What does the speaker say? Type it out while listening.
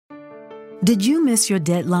Did you miss your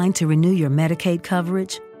deadline to renew your Medicaid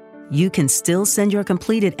coverage? You can still send your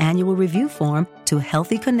completed annual review form to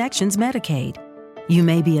Healthy Connections Medicaid. You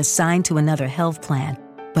may be assigned to another health plan,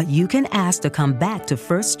 but you can ask to come back to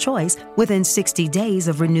First Choice within 60 days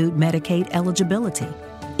of renewed Medicaid eligibility.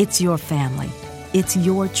 It's your family. It's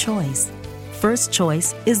your choice. First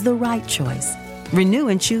Choice is the right choice. Renew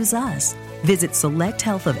and choose us. Visit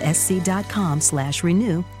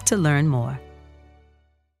selecthealthofsc.com/renew to learn more.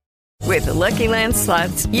 With the Lucky Land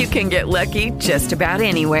Slots, you can get lucky just about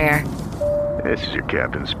anywhere. This is your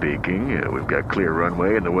captain speaking. We've got clear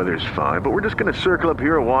runway and the weather's fine, but we're just going to circle up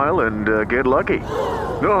here a while and get lucky.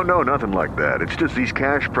 No, nothing like that. It's just these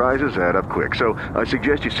cash prizes add up quick. So I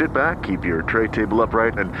suggest you sit back, keep your tray table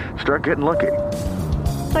upright, and start getting lucky.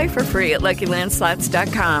 Play for free at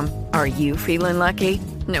LuckyLandSlots.com. Are you feeling lucky?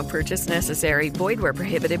 No purchase necessary. Void where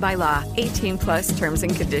prohibited by law. 18+ terms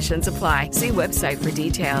and conditions apply. See website for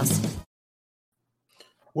details.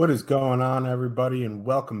 What is going on, everybody, and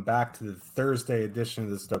welcome back to the Thursday edition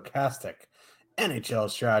of the Stochastic NHL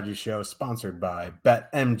Strategy Show, sponsored by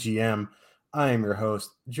BetMGM. I am your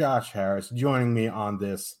host, Josh Harris. Joining me on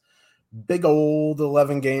this big old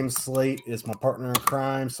 11-game slate is my partner in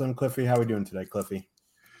crime, Slim Cliffy. How are we doing today, Cliffy?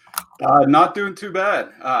 Not doing too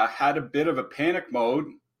bad. Had a bit of a panic mode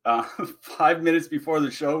 5 minutes before the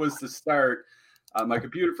show was to start. My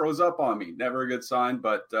computer froze up on me. Never a good sign,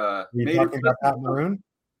 but you talking about Pat Maroon?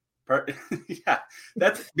 Yeah,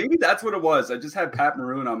 that's what it was. I just had Pat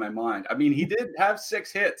Maroon on my mind. I mean, he did have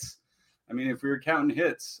 6 hits. I mean, if we were counting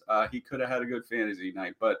hits, he could have had a good fantasy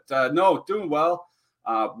night. But no, doing well.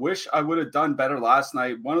 Wish I would have done better last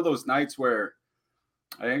night. One of those nights where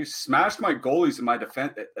I smashed my goalies in my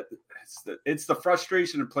defense. It's the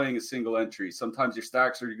frustration of playing a single entry. Sometimes your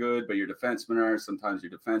stacks are good, but your defensemen are. Sometimes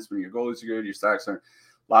your defensemen, your goalies are good, your stacks aren't.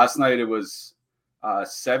 Last night it was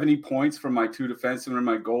 70 points from my 2 defensemen and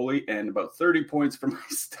my goalie, and about 30 points from my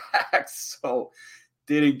stacks. So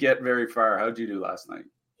didn't get very far. How'd you do last night?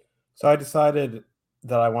 So I decided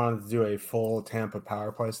that I wanted to do a full Tampa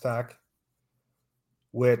power play stack,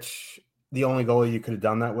 which the only goalie you could have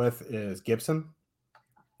done that with is Gibson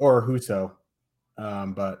or Husso,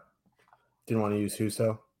 but didn't want to use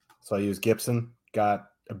Husso, so I used Gibson. Got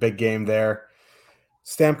a big game there.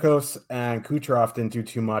 Stamkos and Kucherov didn't do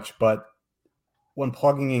too much, but when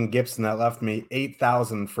plugging in Gibson, that left me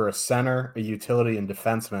 8,000 for a center, a utility, and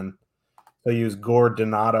defenseman. So I used Gord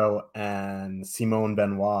Donato and Simone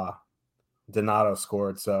Benoit. Donato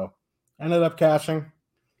scored, so ended up cashing.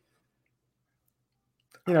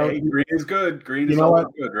 You know, hey, green is good. Green is always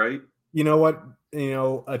good, right? You know what? You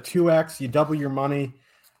know, a 2x, you double your money.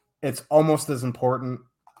 It's almost as important.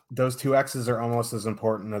 Those 2x's are almost as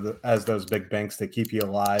important as those big banks. They keep you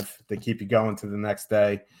alive. They keep you going to the next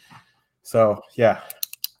day. So, yeah,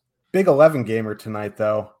 big 11 gamer tonight,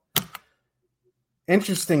 though.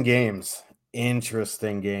 Interesting games, especially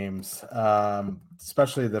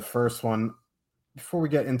the first one. Before we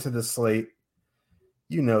get into the slate,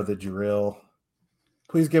 you know the drill.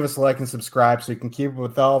 Please give us a like and subscribe so you can keep up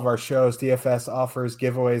with all of our shows, DFS offers,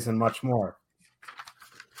 giveaways, and much more.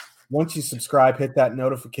 Once you subscribe, hit that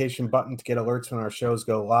notification button to get alerts when our shows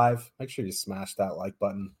go live. Make sure you smash that like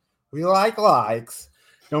button. We like likes.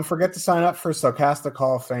 Don't forget to sign up for Stochastic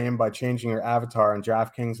Hall of Fame by changing your avatar on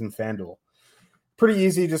DraftKings and FanDuel. Pretty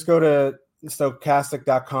easy. Just go to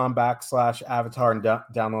stochastic.com/avatar and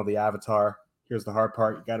download the avatar. Here's the hard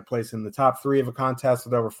part. You got to place in the top 3 of a contest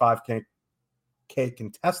with over 5K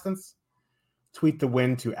contestants. Tweet the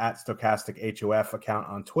win to @StochasticHOF account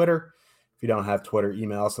on Twitter. If you don't have Twitter,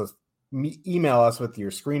 email us with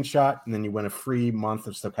your screenshot, and then you win a free month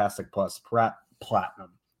of Stochastic Plus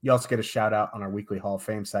Platinum. You also get a shout out on our weekly Hall of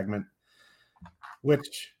Fame segment,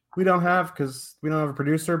 which we don't have because we don't have a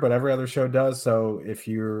producer, but every other show does. So if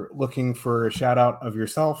you're looking for a shout out of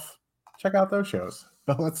yourself, check out those shows.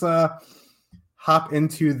 But let's hop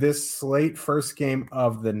into this slate. First game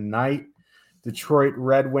of the night, Detroit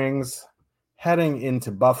Red Wings heading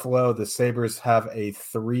into Buffalo. The Sabres have a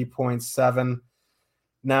 3.7.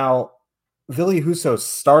 Now, Ville Husso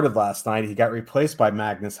started last night. He got replaced by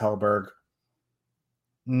Magnus Hellberg.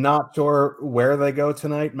 Not sure where they go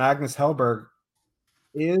tonight. Magnus Hellberg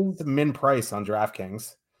is min price on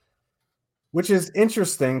DraftKings, which is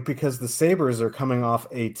interesting because the Sabres are coming off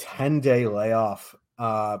a 10-day layoff.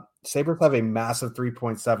 Sabres have a massive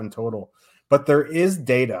 3.7 total, but there is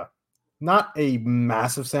data, not a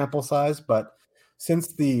massive sample size, but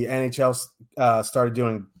since the NHL started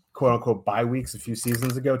doing quote-unquote bye weeks a few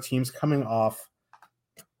seasons ago, teams coming off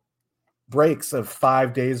breaks of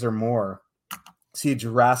 5 days or more see a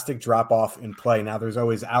drastic drop-off in play. Now, there's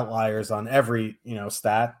always outliers on every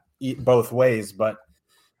stat, both ways, but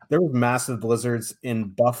there were massive blizzards in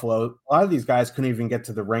Buffalo. A lot of these guys couldn't even get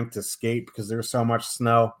to the rink to skate because there was so much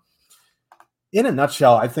snow. In a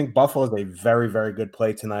nutshell, I think Buffalo is a very, very good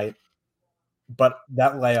play tonight, but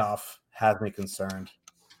that layoff has me concerned.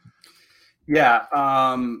 Yeah,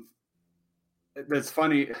 that's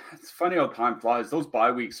funny. It's funny how time flies. Those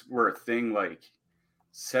bye weeks were a thing like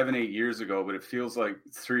 7-8 years ago, but it feels like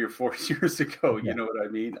 3 or 4 years ago. You know what I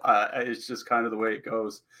mean? It's just kind of the way it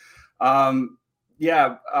goes.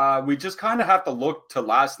 We just kind of have to look to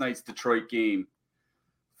last night's Detroit game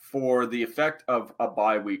for the effect of a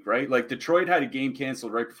bye week, right? Like Detroit had a game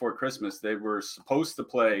canceled right before Christmas. They were supposed to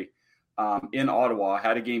play in Ottawa,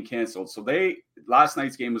 had a game canceled. So last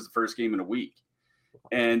night's game was the first game in a week.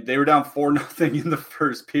 And they were down 4-0 in the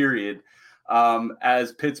first period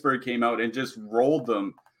as Pittsburgh came out and just rolled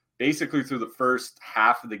them basically through the first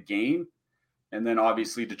half of the game. And then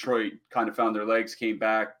obviously Detroit kind of found their legs, came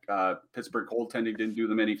back. Pittsburgh goaltending didn't do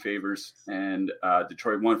them any favors, and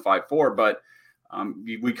Detroit won 5-4. But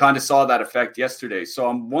we kind of saw that effect yesterday. So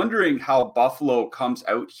I'm wondering how Buffalo comes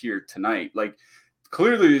out here tonight. Like,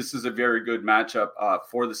 clearly this is a very good matchup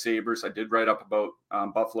for the Sabres. I did write up about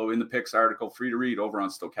Buffalo in the picks article, free to read over on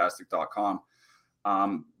Stokastic.com,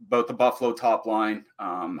 about the Buffalo top line,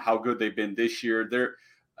 how good they've been this year.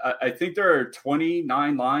 I think there are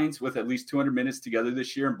 29 lines with at least 200 minutes together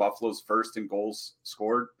this year, and Buffalo's first in goals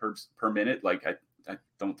scored per minute. Like, I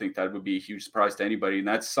don't think that would be a huge surprise to anybody. And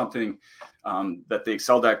that's something that they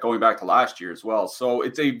excelled at going back to last year as well. So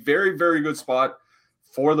it's a very, very good spot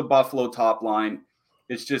for the Buffalo top line.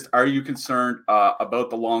 It's just, are you concerned about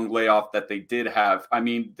the long layoff that they did have? I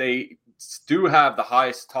mean, they do have the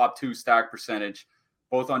highest top 2 stack percentage,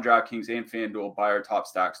 both on DraftKings and FanDuel by our top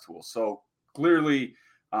stacks tool. So clearly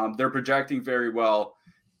they're projecting very well.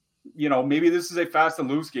 You know, maybe this is a fast and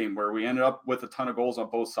loose game where we ended up with a ton of goals on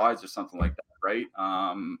both sides or something like that, right?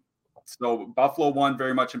 So Buffalo 1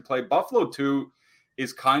 very much in play. Buffalo 2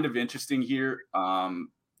 is kind of interesting here.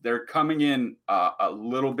 They're coming in a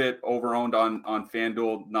little bit over-owned on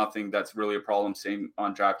FanDuel. Nothing that's really a problem. Same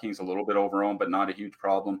on DraftKings, a little bit over-owned, but not a huge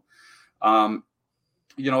problem.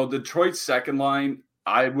 Detroit's second line,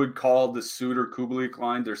 I would call the Suter Kubalik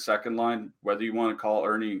line their second line, whether you want to call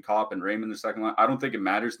Ernie and Kopp and Raymond the second line. I don't think it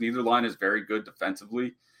matters. Neither line is very good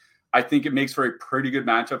defensively. I think it makes for a pretty good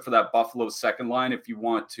matchup for that Buffalo second line if you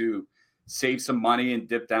want to save some money and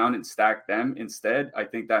dip down and stack them instead. I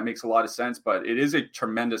think that makes a lot of sense, but it is a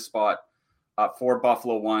tremendous spot for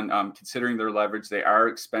Buffalo 1, considering their leverage. They are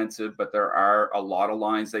expensive, but there are a lot of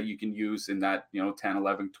lines that you can use in that 10,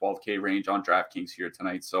 11, 12K range on DraftKings here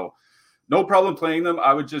tonight. So no problem playing them.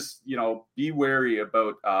 I would just, be wary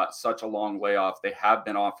about such a long layoff. They have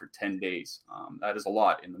been off for 10 days. That is a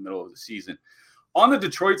lot in the middle of the season. On the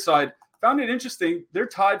Detroit side, found it interesting. They're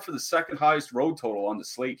tied for the second highest road total on the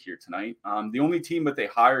slate here tonight. The only team with a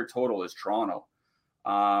higher total is Toronto.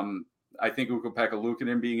 I think Ukko-Pekka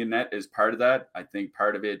Luukkonen being in net is part of that. I think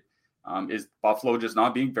part of it is Buffalo just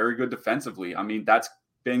not being very good defensively. I mean, that's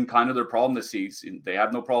been kind of their problem this season. They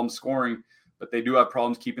have no problem scoring, but they do have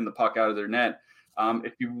problems keeping the puck out of their net.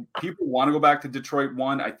 If people want to go back to Detroit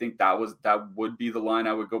 1, I think that would be the line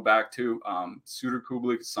I would go back to. Suter,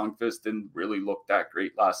 Kubalik, Sundqvist didn't really look that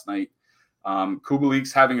great last night.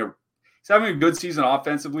 Kubalik's having a good season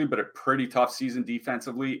offensively, but a pretty tough season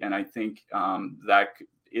defensively, and I think that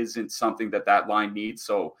isn't something that line needs.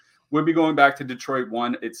 So we'll be going back to Detroit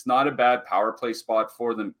 1. It's not a bad power play spot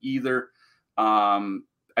for them either.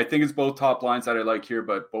 I think it's both top lines that I like here,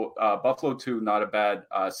 but Buffalo 2, not a bad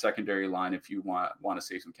secondary line if you want to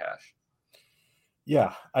save some cash.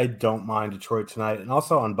 Yeah, I don't mind Detroit tonight. And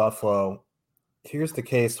also on Buffalo, here's the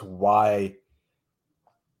case why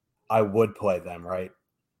I would play them, right?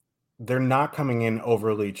 They're not coming in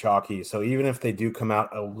overly chalky. So even if they do come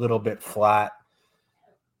out a little bit flat,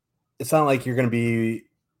 it's not like you're going to be,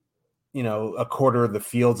 a quarter of the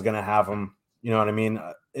field's going to have them. You know what I mean?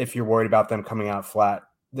 If you're worried about them coming out flat,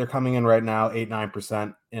 they're coming in right now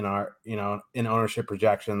 8-9% in our, in ownership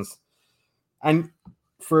projections. And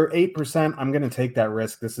for 8%, I'm going to take that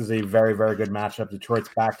risk. This is a very, very good matchup. Detroit's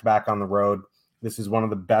back-to-back on the road. This is one of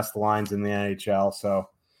the best lines in the NHL. So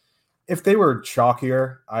if they were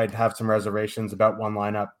chalkier, I'd have some reservations about one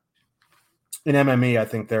lineup. In MME, I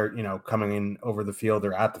think they're, coming in over the field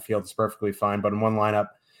or at the field is perfectly fine. But in one lineup,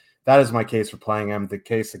 that is my case for playing them. The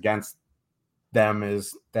case against them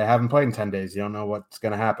is they haven't played in 10 days. You don't know what's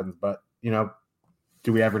going to happen. But,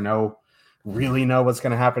 do we ever really know what's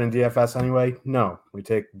going to happen in DFS anyway? No, we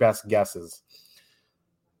take best guesses.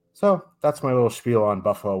 So that's my little spiel on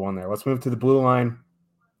Buffalo 1 there. Let's move to the blue line.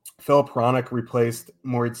 Philip Hronek replaced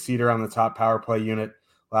Moritz Seider on the top power play unit.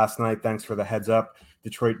 last night. Thanks for the heads up.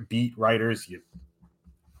 Detroit beat writers.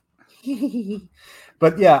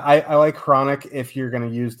 But yeah, I like Chronic if you're going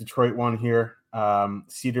to use Detroit one here.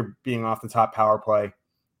 Cedar being off the top power play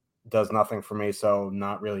does nothing for me, so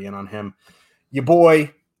not really in on him.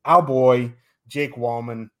 Our boy, Jake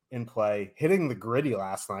Wallman in play, hitting the gritty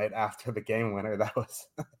last night after the game winner.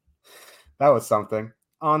 That was something.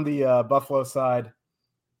 On the Buffalo side,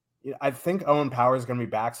 I think Owen Power is going to be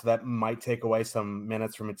back, so that might take away some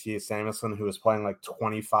minutes from Matthias Samuelsson, who was playing like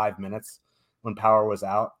 25 minutes when Power was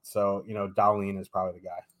out. So, Dahlin is probably the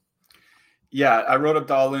guy. Yeah, I wrote up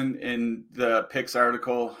Dahlin in the picks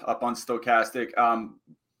article up on Stochastic.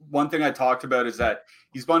 One thing I talked about is that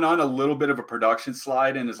he's been on a little bit of a production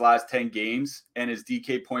slide in his last 10 games, and his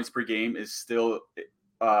DK points per game is still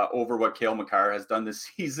over what Cale Makar has done this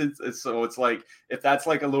season. So it's like, if that's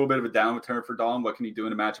like a little bit of a downturn for Dahlin, what can he do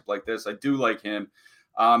in a matchup like this? I do like him.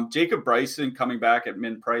 Jacob Bryson coming back at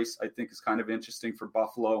min price, I think is kind of interesting for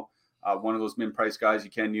Buffalo. One of those min price guys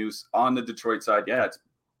you can use. On the Detroit side, yeah, it's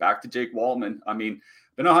back to Jake Wallman. I mean,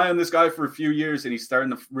 been high on this guy for a few years, and he's starting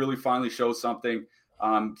to really finally show something.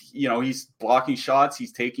 He's blocking shots.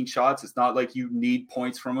 He's taking shots. It's not like you need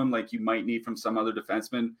points from him like you might need from some other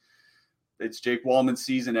defenseman. It's Jake Wallman's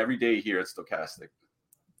season every day here at Stochastic.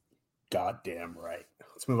 Goddamn right.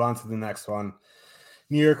 Let's move on to the next one.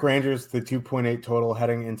 New York Rangers, the 2.8 total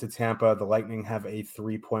heading into Tampa. The Lightning have a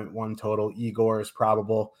 3.1 total. Igor is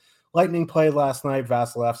probable. Lightning played last night.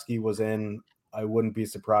 Vasilevsky was in. I wouldn't be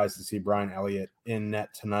surprised to see Brian Elliott in net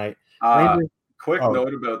tonight. Quick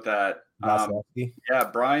note about that. Vasilevsky.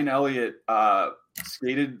 Brian Elliott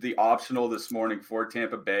skated the optional this morning for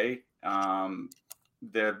Tampa Bay.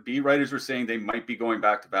 The beat writers were saying they might be going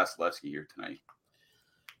back to Vasilevsky here tonight.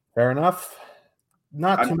 Fair enough.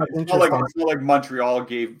 Not too much interest. It's not like Montreal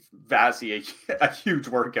gave Vasi a huge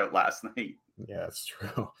workout last night. Yeah, it's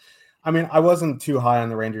true. I mean, I wasn't too high on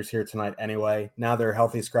the Rangers here tonight anyway. Now they're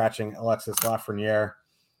healthy scratching Alexis Lafreniere.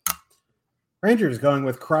 Rangers going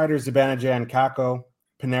with Kreider, Zibanejad, Kakko,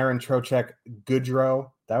 Panarin, Trocheck, Goodrow.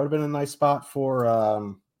 That would have been a nice spot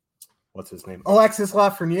for, what's his name? Alexis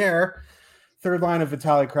Lafreniere. Third line of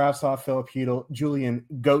Vitaly Kravtsov, Philip Hedl, Julian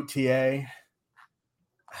Gauthier.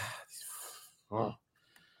 Oh.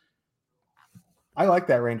 I like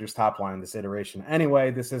that Rangers top line in this iteration.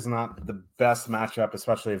 Anyway, this is not the best matchup,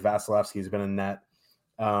 especially if Vasilevsky's been in net.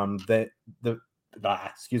 The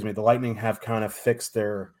Lightning have kind of fixed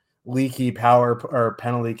their leaky power or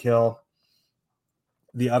penalty kill.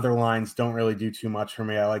 The other lines don't really do too much for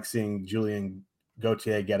me. I like seeing Julian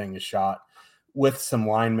Gauthier getting a shot with some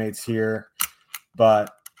line mates here.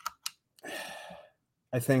 But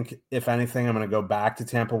I think, if anything, I'm going to go back to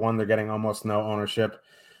Tampa 1. They're getting almost no ownership.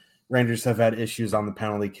 Rangers have had issues on the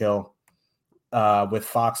penalty kill. With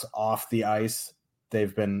Fox off the ice,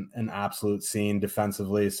 they've been an absolute scene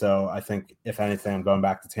defensively. So I think, if anything, I'm going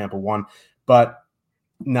back to Tampa 1. But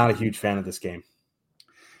not a huge fan of this game.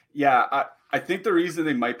 Yeah, I think the reason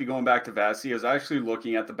they might be going back to Vasi is actually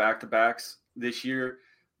looking at the back-to-backs this year.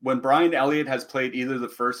 When Brian Elliott has played either the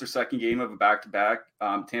first or second game of a back-to-back,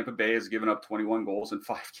 Tampa Bay has given up 21 goals in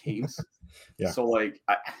 5 games. Yeah. So, I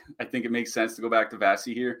think it makes sense to go back to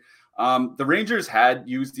Vasi here. The Rangers had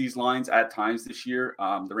used these lines at times this year.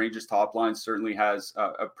 The Rangers top line certainly has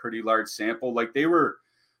a pretty large sample. They were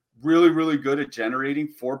really, really good at generating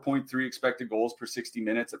 4.3 expected goals per 60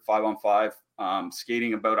 minutes at 5-on-5,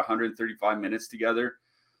 skating about 135 minutes together.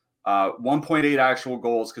 1.8 actual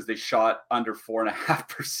goals because they shot under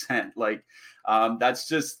 4.5%. That's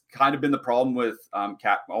just kind of been the problem with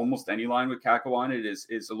almost any line with Kakko on it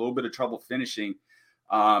is a little bit of trouble finishing.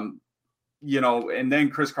 And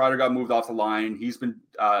then Chris Kreider got moved off the line. He's been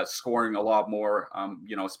scoring a lot more,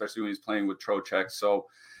 especially when he's playing with Trocheck. So,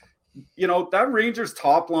 that Rangers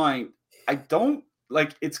top line, I don't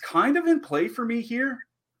it's kind of in play for me here.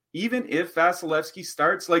 Even if Vasilevsky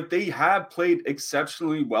starts, they have played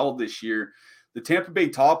exceptionally well this year. The Tampa Bay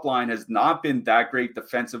top line has not been that great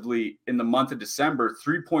defensively in the month of December.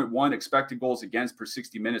 3.1 expected goals against per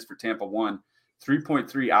 60 minutes for Tampa 1,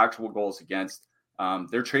 3.3 actual goals against.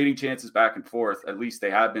 They're trading chances back and forth. At least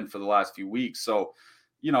they have been for the last few weeks. So,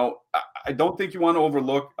 I don't think you want to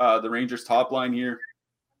overlook the Rangers top line here,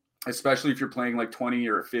 especially if you're playing 20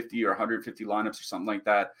 or 50 or 150 lineups or something like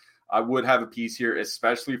that. I would have a piece here,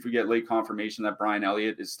 especially if we get late confirmation that Brian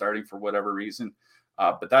Elliott is starting for whatever reason.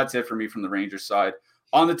 But that's it for me from the Rangers side.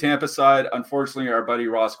 On the Tampa side, unfortunately, our buddy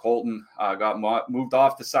Ross Colton got moved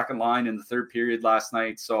off the second line in the third period last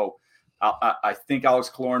night. So I think Alex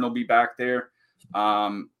Killorn will be back there.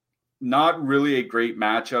 Not really a great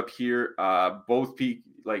matchup here. Both you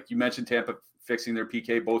mentioned Tampa fixing their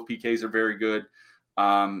PK. Both PKs are very good.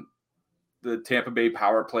 The Tampa Bay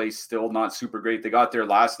power play still not super great. They got there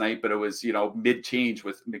last night, but it was, mid-change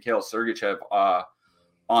with Mikhail Sergachev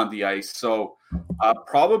on the ice. So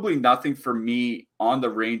probably nothing for me on the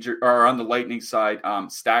Lightning side.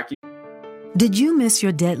 Stacking. Did you miss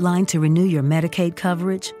your deadline to renew your Medicaid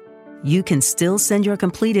coverage? You can still send your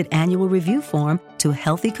completed annual review form to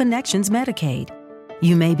Healthy Connections Medicaid.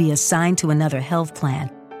 You may be assigned to another health plan,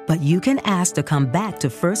 but you can ask to come back to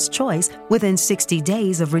First Choice within 60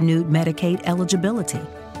 days of renewed Medicaid eligibility.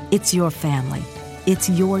 It's your family. It's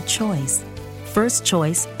your choice. First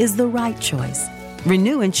Choice is the right choice.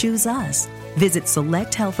 Renew and choose us. Visit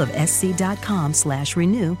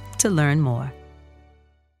selecthealthofsc.com/renew to learn more.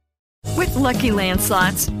 With Lucky Land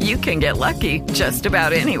Slots, you can get lucky just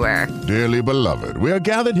about anywhere. Dearly beloved, we are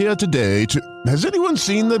gathered here today to... Has anyone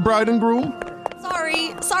seen the bride and groom?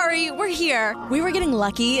 Sorry, we're here. We were getting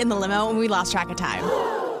lucky in the limo and we lost track of time.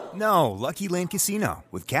 No, Lucky Land Casino,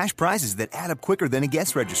 with cash prizes that add up quicker than a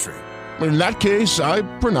guest registry. In that case, I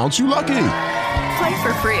pronounce you lucky. Play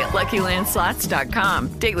for free at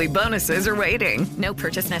LuckyLandSlots.com. Daily bonuses are waiting. No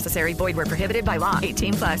purchase necessary. Void where prohibited by law.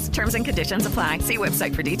 18+. Terms and conditions apply. See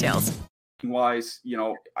website for details. Wise,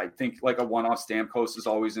 I think like a one-off Stamkos is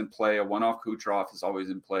always in play. A one-off Kucherov is always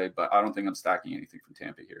in play, but I don't think I'm stacking anything from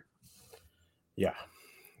Tampa here. Yeah.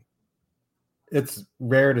 It's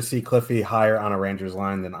rare to see Cliffy higher on a Rangers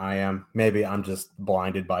line than I am. Maybe I'm just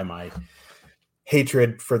blinded by my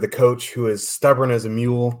hatred for the coach who is stubborn as a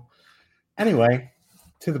mule. Anyway,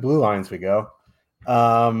 to the blue lines we go.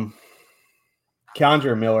 Keandre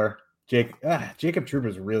Miller. Jacob Trouba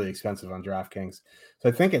is really expensive on DraftKings. So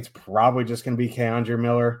I think it's probably just going to be Keandre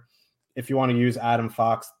Miller. If you want to use Adam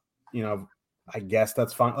Fox, I guess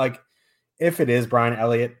that's fine. Like, if it is Brian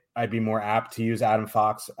Elliott, I'd be more apt to use Adam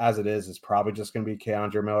Fox. As it is, it's probably just going to be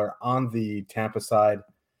Keandre Miller. On the Tampa side,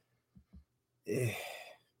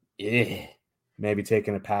 maybe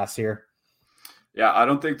taking a pass here. Yeah, I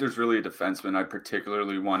don't think there's really a defenseman I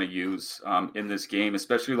particularly want to use in this game,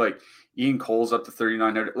 especially like Ian Cole's up to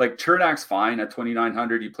 3,900. Like Chernak's fine at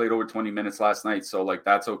 2,900. He played over 20 minutes last night, so like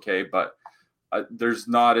that's okay. But there's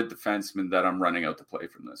not a defenseman that I'm running out to play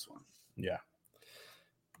from this one. Yeah,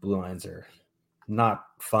 blue lines are not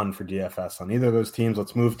fun for DFS on either of those teams.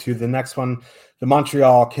 Let's move to the next one. The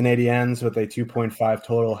Montreal Canadiens with a 2.5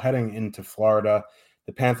 total heading into Florida.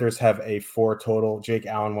 The Panthers have a 4 total. Jake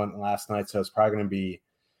Allen went last night, so it's probably going to be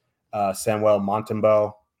Samuel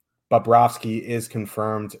Montembeault. Bobrovsky is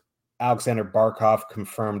confirmed. Alexander Barkov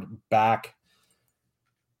confirmed back.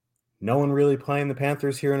 No one really playing the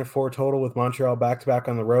Panthers here in a 4 total with Montreal back-to-back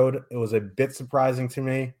on the road. It was a bit surprising to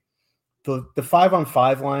me. The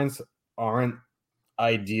 5-on-5 lines aren't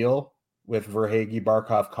ideal with Verhaeghe,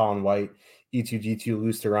 Barkov, Colin White, E2G2,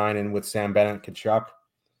 Luosterainen with Sam Bennett, Tkachuk.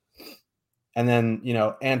 And then,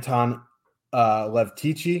 Anton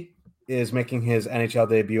Levtici is making his NHL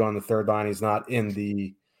debut on the third line. He's not in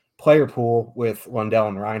the player pool with Lundell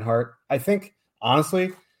and Reinhart. I think,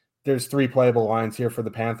 honestly, there's 3 playable lines here for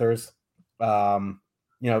the Panthers. Bennett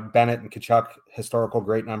and Tkachuk, historical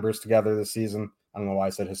great numbers together this season. I don't know why I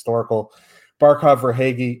said historical. Barkov,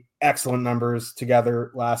 Verhaeghe, excellent numbers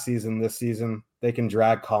together last season, this season. They can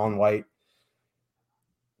drag Colin White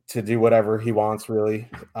to do whatever he wants, really.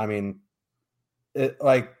 I mean,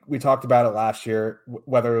 like we talked about it last year,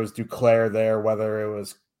 whether it was Duclair there, whether it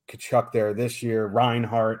was Tkachuk there this year,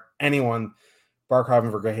 Reinhart, anyone, Barkov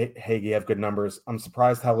and Verhaeghe have good numbers. I'm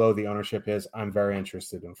surprised how low the ownership is. I'm very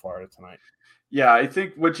interested in Florida tonight. Yeah, I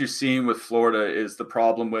think what you're seeing with Florida is the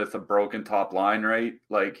problem with a broken top line, right?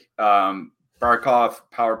 Like Barkov,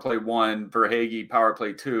 power play 1, Verhaeghe, power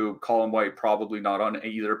play 2, Colin White probably not on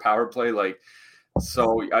either power play.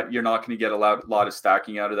 So you're not going to get a lot of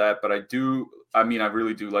stacking out of that. But I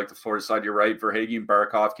really do like the Florida side. You're right. Verhaeghe and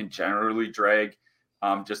Barkov can generally drag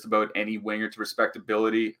just about any winger to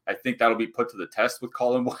respectability. I think that'll be put to the test with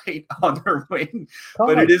Colin White on their wing.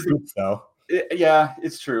 But it is so. Yeah,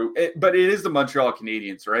 it's true. But it is the Montreal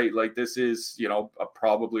Canadiens, right? Like this is,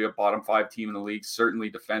 probably a bottom 5 team in the league, certainly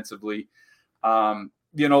defensively.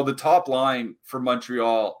 The top line for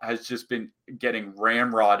Montreal has just been getting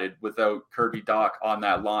ramrodded without Kirby Dach on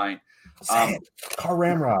that line. Call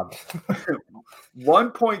Ramrod.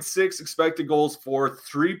 1.6 expected goals for,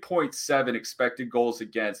 3.7 expected goals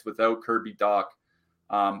against without Kirby Dach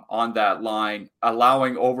on that line,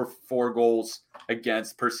 allowing over 4 goals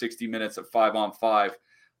against per 60 minutes at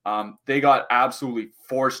 5-on-5. They got absolutely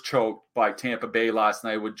force choked by Tampa Bay last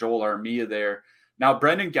night with Joel Armia there. Now,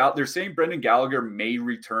 they're saying Brendan Gallagher may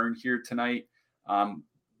return here tonight.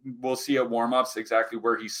 we'll see at warmups exactly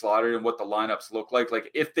where he's slotted and what the lineups look like. Like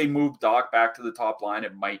if they move Doc back to the top line,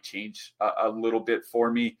 it might change a little bit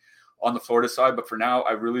for me on the Florida side. But for now,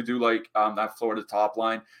 I really do like that Florida top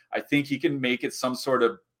line. I think he can make it some sort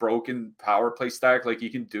of broken power play stack. Like he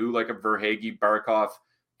can do like a Verhaeghe, Barkov,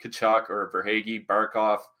 Kachuk, or a Verhaeghe,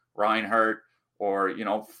 Barkov, Reinhart, or,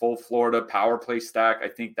 full Florida power play stack. I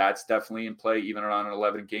think that's definitely in play, even on an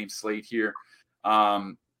 11-game slate here.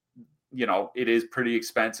 It is pretty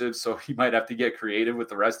expensive, so you might have to get creative with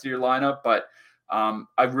the rest of your lineup. But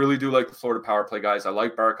I really do like the Florida power play guys. I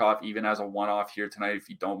like Barkov even as a one-off here tonight if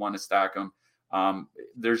you don't want to stack him.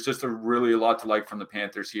 There's just really a lot to like from the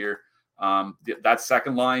Panthers here. That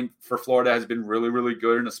second line for Florida has been really, really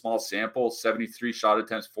good in a small sample. 73 shot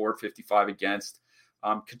attempts, 455 against.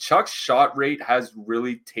 Kachuk's shot rate has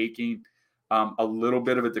really taken a little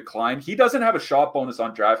bit of a decline. He doesn't have a shot bonus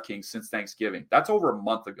on DraftKings since Thanksgiving. That's over a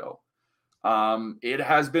month ago. It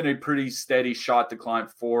has been a pretty steady shot decline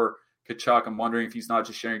for Kachuk. I'm wondering if he's not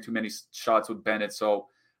just sharing too many shots with Bennett. So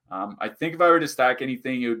I think if I were to stack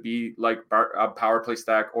anything, it would be like a power play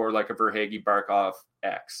stack or like a Verhaeghe Barkov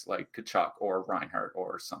X, like Kachuk or Reinhart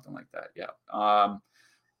or something like that. Yeah.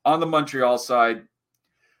 On the Montreal side,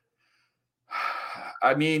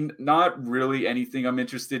 I mean, not really anything I'm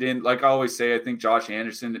interested in. Like I always say, I think Josh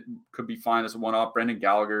Anderson could be fine as a one-off. Brendan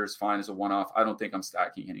Gallagher is fine as a one-off. I don't think I'm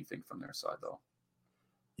stacking anything from their side, though.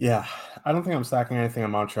 Yeah, I don't think I'm stacking anything on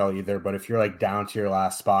Montreal either. But if you're like down to your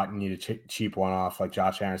last spot and you need a cheap one-off, like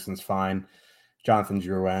Josh Anderson's fine. Jonathan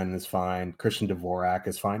Drouin is fine. Christian Dvorak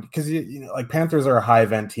is fine. Because, like Panthers are a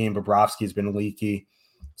high-event team. Bobrovsky's been leaky.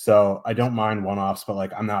 So I don't mind one-offs, but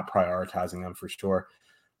like I'm not prioritizing them for sure.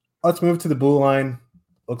 Let's move to the blue line.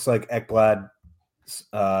 Looks like Ekblad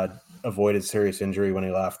avoided serious injury when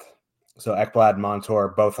he left. So Ekblad and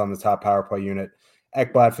Montour both on the top power play unit.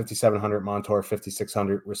 Ekblad 5,700, Montour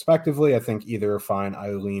 5,600 respectively. I think either are fine.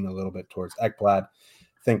 I lean a little bit towards Ekblad.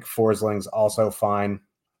 I think Forsling's also fine.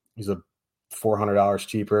 He's a $400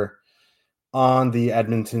 cheaper. On the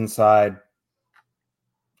Edmonton side,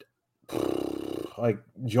 like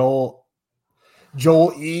Joel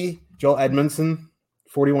Edmondson,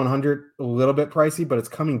 4,100, a little bit pricey, but it's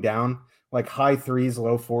coming down. Like high threes,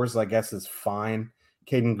 low fours, I guess is fine.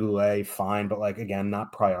 Caden Goulet, fine, but like again,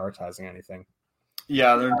 not prioritizing anything.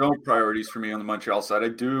 Yeah, there are no priorities for me on the Montreal side. I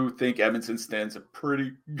do think Edmonton stands a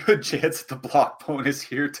pretty good chance at the block bonus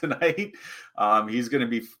here tonight. He's going to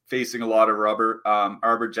be facing a lot of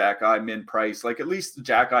Arbor Jackeye min price. Like at least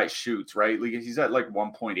Jackeye shoots, right? Like he's at like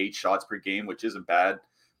 1.8 shots per game, which isn't bad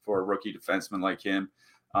for a rookie defenseman like him.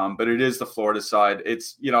 But it is the Florida side.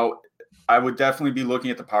 It's, I would definitely be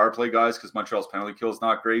looking at the power play guys because Montreal's penalty kill is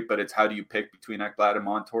not great, but it's how do you pick between Ekblad and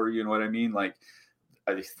Montour? You know what I mean? Like,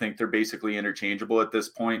 I think they're basically interchangeable at this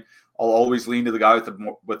point. I'll always lean to the guy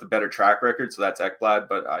with a better track record, so that's Ekblad,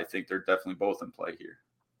 but I think they're definitely both in play here.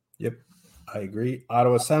 Yep, I agree.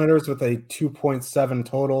 Ottawa Senators with a 2.7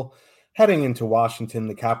 total. Heading into Washington,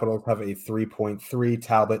 the Capitals have a 3.3.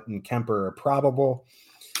 Talbot and Kemper are probable.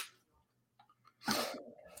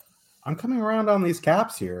 I'm coming around on these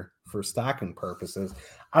caps here for stacking purposes.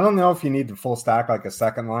 I don't know if you need the full stack like a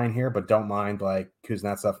second line here, but don't mind like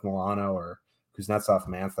Kuznetsov Milano or Kuznetsov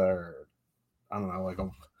Mantha or I don't know, like a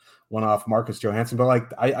one-off Marcus Johansson. But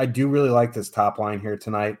like I do really like this top line here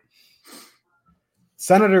tonight.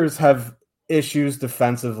 Senators have issues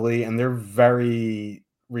defensively, and they're very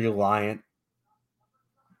reliant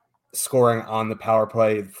scoring on the power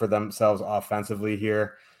play for themselves offensively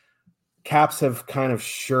here. Caps have kind of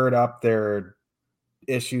shored up their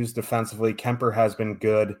issues defensively. Kemper has been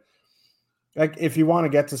good. Like if you want to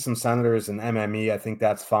get to some Senators and MME, I think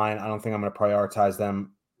that's fine. I don't think I'm going to prioritize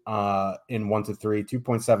them in 1 to 3.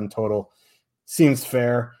 2.7 total seems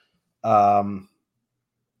fair. I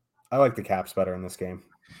like the Caps better in this game.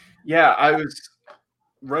 Yeah, I was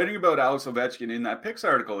writing about Alex Ovechkin in that Picks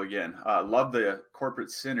article again. Love the corporate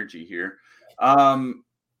synergy here.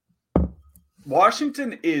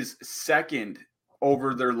 Washington is second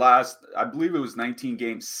over their last, I believe it was 19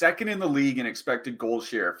 games, second in the league in expected goal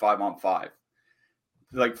share, 5-on-5.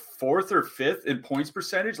 Like fourth or fifth in points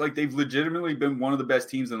percentage. Like they've legitimately been one of the best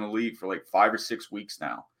teams in the league for like 5 or 6 weeks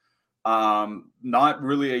now. Not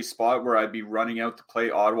really a spot where I'd be running out to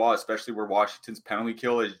play Ottawa, especially where Washington's penalty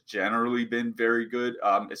kill has generally been very good,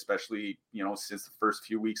 especially, since the first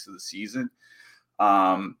few weeks of the season.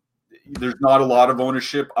 There's not a lot of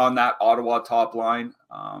ownership on that Ottawa top line.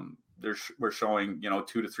 We're showing, 2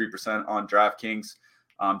 to 3% on DraftKings,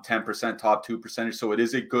 10% top 2 percentage. So it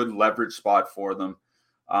is a good leverage spot for them.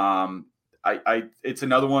 it's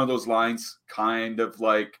another one of those lines, kind of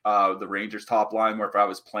like the Rangers top line, where if I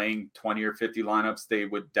was playing 20 or 50 lineups, they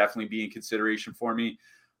would definitely be in consideration for me.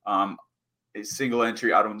 A single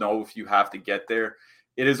entry, I don't know if you have to get there.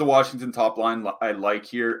 It is a Washington top line I like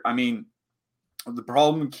here. I mean, the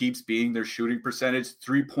problem keeps being their shooting percentage,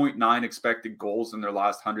 3.9 expected goals in their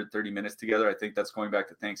last 130 minutes together. I think that's going back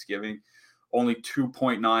to Thanksgiving. Only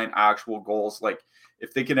 2.9 actual goals. Like,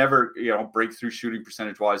 if they can ever, break through shooting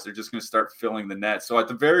percentage wise, they're just going to start filling the net. So at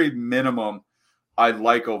the very minimum, I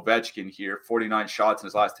like Ovechkin here. 49 shots in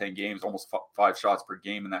his last 10 games, almost 5 shots per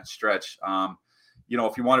game in that stretch.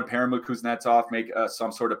 If you want to pair him with Kuznetsov, make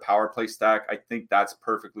some sort of power play stack, I think that's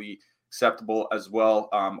perfectly acceptable as well.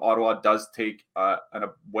 Ottawa does take a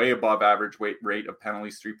way above average rate of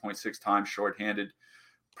penalties, 3.6 times shorthanded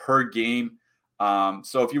per game.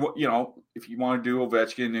 So if you want to do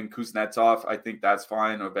Ovechkin and Kuznetsov, I think that's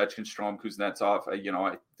fine. Ovechkin, Strome,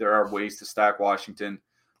 Kuznetsov. There are ways to stack Washington.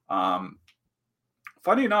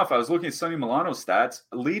 Funny enough, I was looking at Sonny Milano's stats,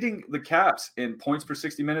 leading the Caps in points per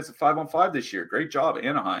 60 minutes at 5-on-5 this year. Great job,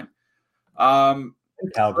 Anaheim.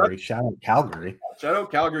 Calgary. Shout out Calgary. Shout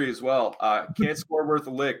out Calgary as well. Can't score worth a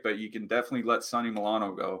lick, but you can definitely let Sonny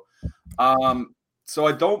Milano go. So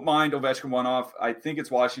I don't mind Ovechkin one-off. I think it's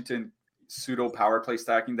Washington pseudo power play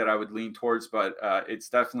stacking that I would lean towards, but it's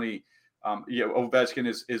definitely Ovechkin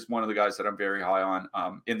is one of the guys that I'm very high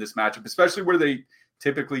on in this matchup, especially where they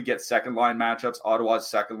typically get second line matchups. Ottawa's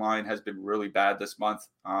second line has been really bad this month.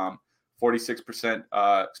 46%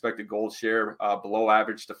 expected goal share, below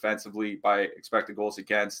average defensively by expected goals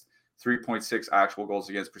against, 3.6 actual goals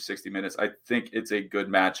against per 60 minutes. I think it's a good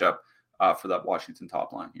matchup for that Washington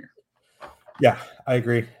top line here. Yeah, I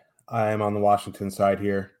agree. I am on the Washington side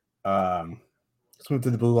here. Let's move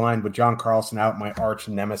to the blue line with John Carlson out, my arch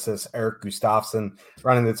nemesis, Eric Gustafsson,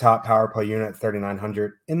 running the top power play unit,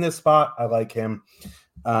 3,900. In this spot, I like him.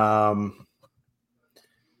 Trevor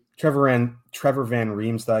Van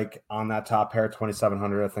Riemsdyk on that top pair,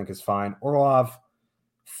 2,700, I think is fine. Orlov,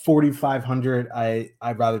 4,500.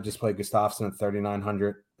 I'd rather just play Gustafsson at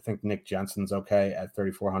 3,900. I think Nick Jensen's okay at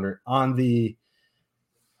 3,400. On the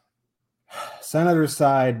Senators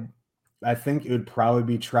side, I think it would probably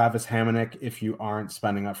be Travis Hamonic if you aren't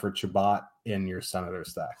spending up for Chabot in your Senator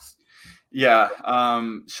stacks. Yeah.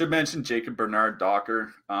 Should mention Jacob Bernard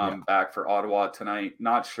Docker back for Ottawa tonight.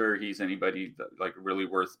 Not sure he's anybody that, really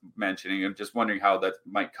worth mentioning. I'm just wondering how that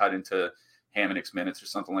might cut into Hamonic's minutes or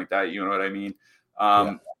something like that. You know what I mean?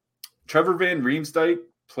 Trevor Van Riemsdyk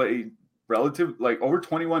played over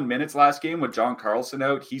 21 minutes last game with John Carlson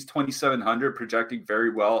out. He's 2,700, projecting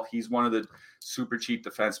very well. He's one of the super cheap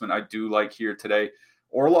defensemen I do like here today.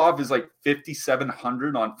 Orlov is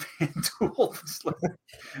 5,700 on FanDuel.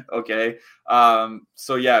 Okay.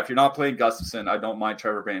 So yeah, if you're not playing Gustafsson, I don't mind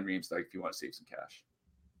Trevor Van Riemsdyk if you want to save some cash.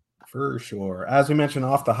 For sure. As we mentioned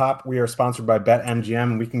off the hop, we are sponsored by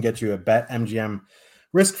BetMGM. We can get you a BetMGM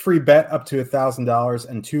risk-free bet up to $1,000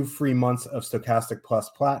 and 2 free months of Stochastic Plus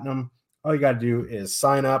Platinum. All you got to do is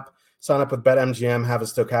sign up with BetMGM, have a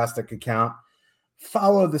Stochastic account,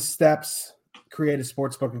 follow the steps, create a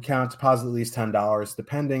sportsbook account, deposit at least $10,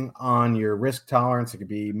 depending on your risk tolerance. It could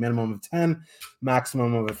be minimum of 10,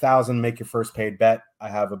 maximum of 1,000. Make your first paid bet. I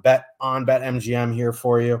have a bet on BetMGM here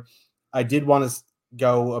for you. I did want to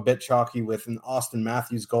go a bit chalky with an Austin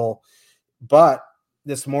Matthews goal, but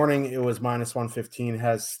this morning it was minus 115,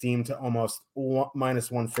 has steamed to almost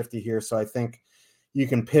minus 150 here. So I think you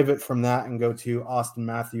can pivot from that and go to Austin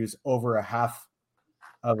Matthews over a half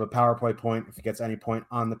of a power play point if he gets any point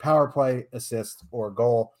on the power play, assist, or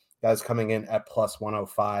goal. That is coming in at plus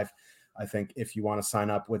 105. I think if you want to sign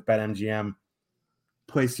up with BetMGM,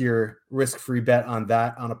 place your risk-free bet on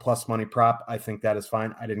that on a plus money prop. I think that is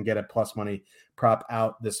fine. I didn't get a plus money prop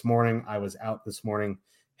out this morning. I was out this morning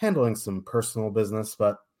handling some personal business,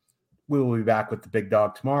 but we will be back with the big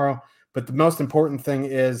dog tomorrow. But the most important thing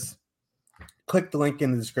is click the link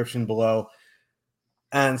in the description below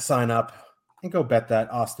and sign up and go bet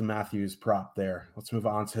that Austin Matthews prop there. Let's move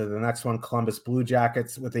on to the next one. Columbus Blue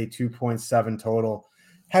Jackets with a 2.7 total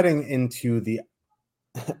heading into the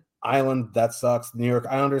Island. That sucks. The New York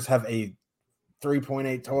Islanders have a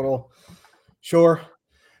 3.8 total. Sure.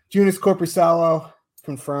 Joonas Korpisalo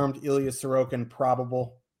confirmed. Ilya Sorokin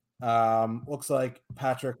probable. Looks like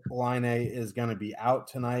Patrick Laine is going to be out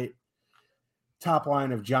tonight. Top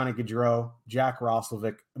line of Johnny Gaudreau, Jack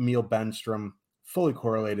Roslovic, Emil Benstrom, fully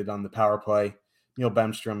correlated on the power play. Emil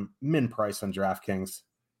Benstrom, min price on DraftKings.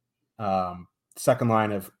 Second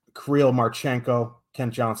line of Kirill Marchenko,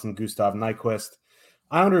 Kent Johnson, Gustav Nyquist.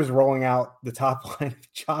 Islanders rolling out the top line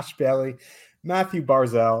of Josh Bailey, Matthew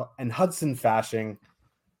Barzal, and Hudson Fasching.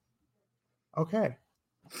 Okay.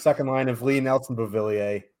 Second line of Lee, Nelson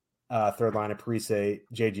Beauvillier. Third line of Parise,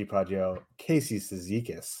 JG Pageau, Casey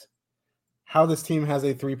Cizikas. How this team has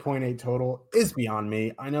a 3.8 total is beyond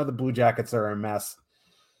me. I know the Blue Jackets are a mess.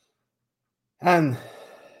 And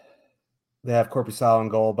they have Korpisalo in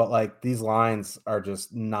goal, but like these lines are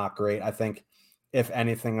just not great. I think if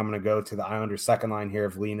anything, I'm going to go to the Islanders second line here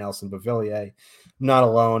of Lee, Nelson, Beauvillier. Not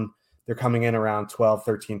alone. They're coming in around 12,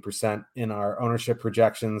 13% in our ownership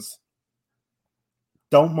projections.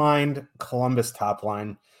 Don't mind Columbus top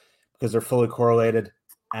line because they're fully correlated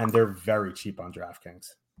and they're very cheap on DraftKings.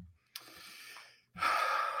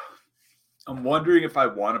 I'm wondering if I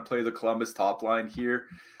want to play the Columbus top line here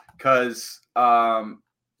because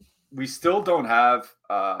we still don't have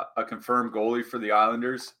a confirmed goalie for the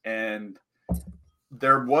Islanders. And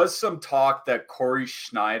there was some talk that Corey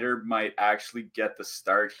Schneider might actually get the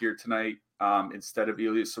start here tonight instead of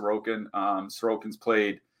Ilya Sorokin. Sorokin's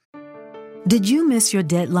played. Did you miss your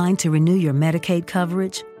deadline to renew your Medicaid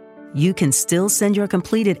coverage? You can still send your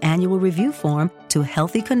completed annual review form to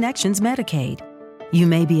Healthy Connections Medicaid. You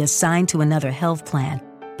may be assigned to another health plan,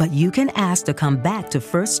 but you can ask to come back to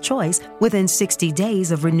First Choice within 60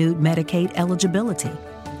 days of renewed Medicaid eligibility.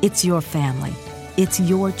 It's your family. It's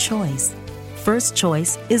your choice. First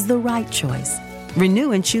Choice is the right choice.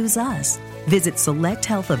 Renew and choose us. Visit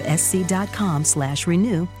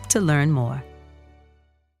selecthealthofsc.com/renew to learn more.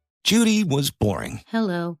 Judy was boring.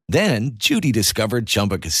 Hello. Then Judy discovered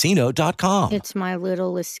ChumbaCasino.com. It's my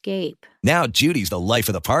little escape. Now Judy's the life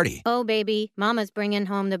of the party. Oh, baby, mama's bringing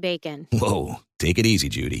home the bacon. Whoa, take it easy,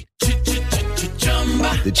 Judy.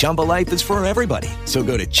 The Chumba life is for everybody. So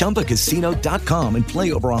go to ChumbaCasino.com and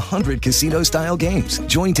play over 100 casino-style games.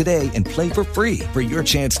 Join today and play for free for your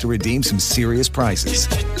chance to redeem some serious prizes.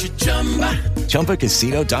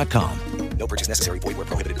 ChumbaCasino.com. No purchase necessary. Void where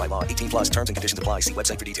prohibited by law. 18+ terms and conditions apply. See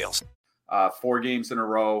website for details. 4 games in a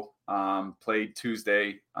row, played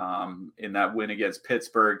Tuesday in that win against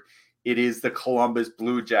Pittsburgh. It is the Columbus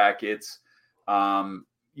Blue Jackets. They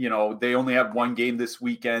only have 1 game this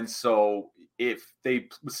weekend. So if they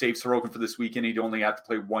save Sorokin for this weekend, he'd only have to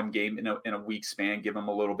play 1 game in a week span, give him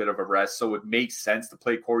a little bit of a rest. So it makes sense to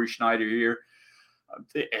play Corey Schneider here.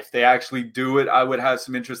 If they actually do it, I would have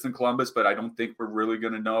some interest in Columbus, but I don't think we're really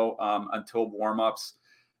going to know until warm-ups.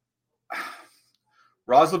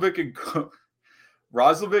 Roslovic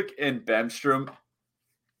and Bemstrom,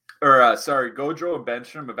 Gaudreau and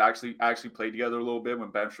Bemstrom have actually played together a little bit when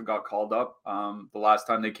Bemstrom got called up the last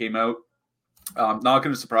time they came out. Not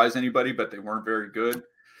going to surprise anybody, but they weren't very good.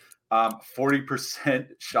 40%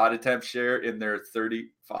 shot attempt share in their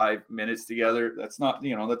 35 minutes together. That's not,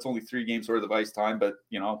 that's only 3 games worth of ice time, but,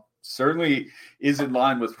 certainly is in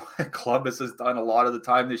line with what Columbus has done a lot of the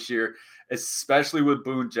time this year, especially with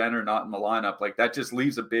Boone Jenner not in the lineup. Like that just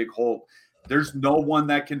leaves a big hole. There's no one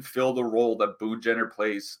that can fill the role that Boone Jenner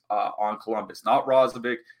plays on Columbus. Not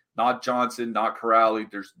Roslovic, not Johnson, not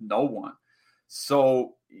Corrali. There's no one.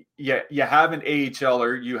 So yeah, you have an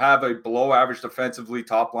AHLer, you have a below average defensively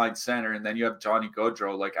top line center, and then you have Johnny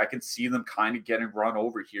Gaudreau. Like I can see them kind of getting run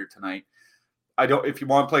over here tonight. If you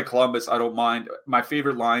want to play Columbus, I don't mind. My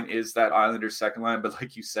favorite line is that Islanders second line, but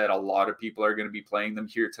like you said, a lot of people are going to be playing them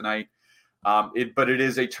here tonight. But it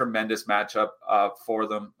is a tremendous matchup for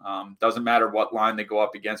them. Doesn't matter what line they go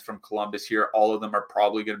up against from Columbus here. All of them are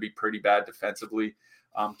probably going to be pretty bad defensively,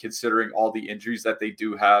 considering all the injuries that they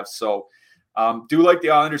do have. So do like the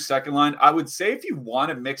Islanders second line. I would say if you want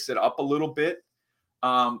to mix it up a little bit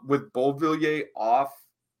with Beauvillier off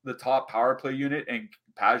the top power play unit and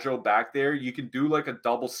Pageau back there, you can do like a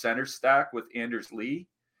double center stack with Anders Lee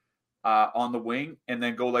on the wing and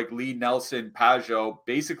then go like Lee, Nelson, Pageau,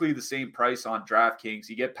 basically the same price on DraftKings.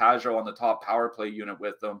 You get Pageau on the top power play unit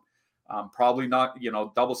with them. Probably not,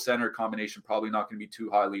 double center combination, probably not going to be too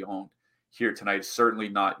highly owned here tonight. Certainly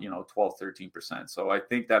not, 12, 13%. So I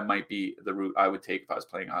think that might be the route I would take if I was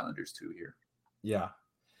playing Islanders 2 here. Yeah.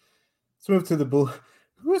 Let's move to the Blue.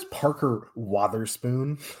 Who is Parker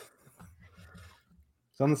Wotherspoon?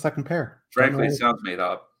 It's on the second pair. Frankly, it sounds made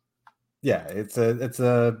up. Yeah, it's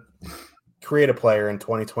a creative player in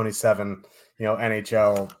 2027,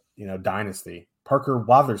 NHL, dynasty. Parker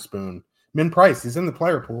Wotherspoon. Min price. He's in the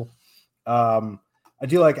player pool. I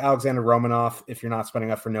do like Alexander Romanov if you're not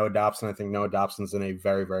spending up for Noah Dobson. I think Noah Dobson's in a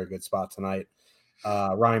very, very good spot tonight.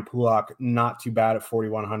 Ryan Pulock, not too bad at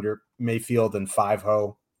 4,100. Mayfield and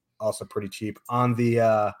 5-0, also pretty cheap. On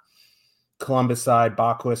the Columbus side,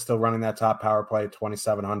 Bakwa still running that top power play at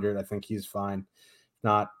 2,700. I think he's fine.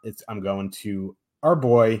 I'm going to our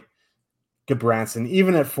boy Gabranson,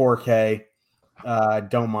 even at 4K.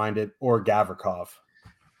 Don't mind it. Or Gavrikov.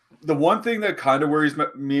 The one thing that kind of worries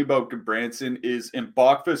me about Goodbranson is in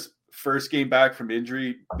Bachva's first game back from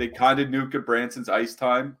injury, they kind of knew Goodbranson's ice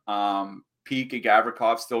time. Peak and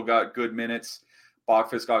Gavrikov still got good minutes.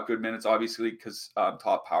 Bachva's got good minutes, obviously, because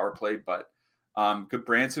top power play. But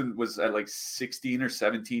Goodbranson was at like 16 or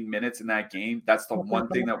 17 minutes in that game. That's the one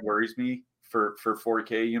thing that worries me for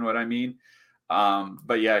 4K. You know what I mean?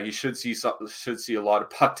 But yeah, he should see a lot of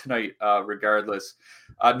puck tonight, regardless.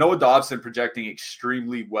 Noah Dobson projecting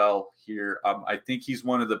extremely well here. I think he's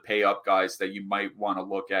one of the pay up guys that you might want to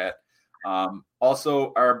look at.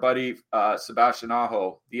 Also, our buddy Sebastian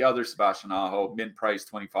Aho, the other Sebastian Aho, min price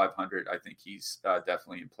 2,500. I think he's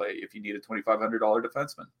definitely in play if you need a $2,500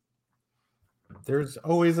 defenseman. There's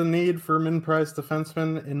always a need for min price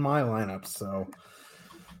defensemen in my lineup, so.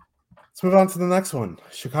 Let's move on to the next one.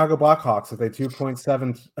 Chicago Blackhawks with a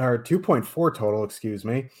 2.4 total,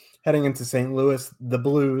 heading into St. Louis. The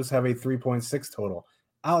Blues have a 3.6 total.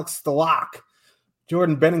 Alex Stalock,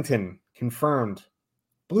 Jordan Bennington confirmed.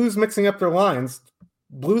 Blues mixing up their lines.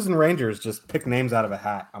 Blues and Rangers just pick names out of a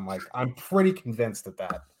hat. I'm pretty convinced at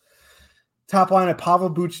that. Top line of Pavel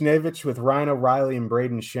Buchnevich with Ryan O'Reilly and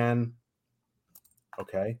Braden Shen.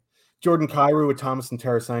 Okay. Jordan Kyrou with Thomas and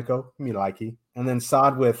Tarasenko, me likey. And then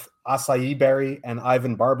Saad with Acai Berry and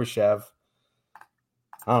Ivan Barbashev.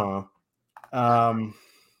 I don't know.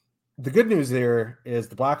 The good news here is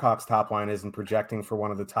the Blackhawks top line isn't projecting for one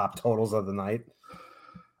of the top totals of the night.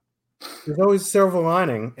 There's always silver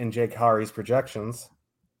lining in Jake Harry's projections.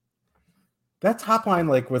 That top line,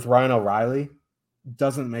 like with Ryan O'Reilly,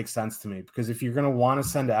 doesn't make sense to me because if you're going to want to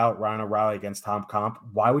send out Ryan O'Reilly against Tom Comp,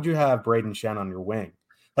 why would you have Braden Shen on your wing?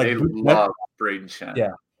 They love Braden Shen.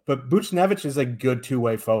 Yeah, but Buchnevich is a good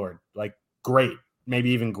two-way forward. Like, great. Maybe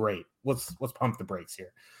even great. Let's pump the brakes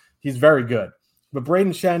here. He's very good. But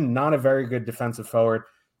Braden Shen, not a very good defensive forward.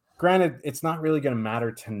 Granted, it's not really going to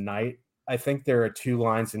matter tonight. I think there are two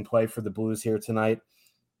lines in play for the Blues here tonight.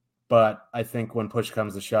 But I think when push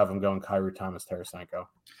comes to shove, I'm going Kyrou, Thomas, Tarasenko.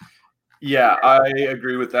 Yeah, I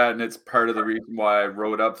agree with that. And it's part of the reason why I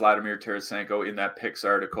wrote up Vladimir Tarasenko in that picks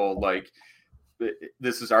article. Like,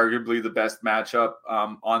 this is arguably the best matchup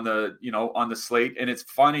on the slate. And it's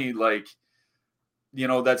funny, like,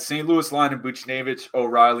 that St. Louis line of Buchnevich,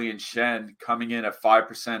 O'Reilly, and Shen coming in at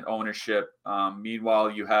 5% ownership.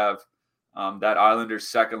 Meanwhile, you have that Islanders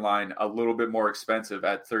second line a little bit more expensive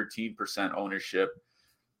at 13% ownership.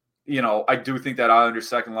 I do think that Islanders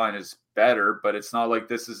second line is better, but it's not like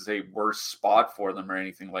this is a worse spot for them or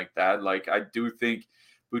anything like that. Like, I do think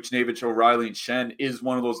Buchnevich, O'Reilly, and Shen is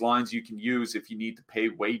one of those lines you can use if you need to pay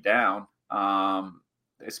way down,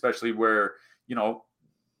 especially where,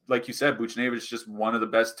 like you said, Buchnevich is just one of the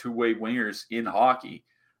best two-way wingers in hockey.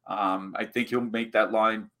 I think he'll make that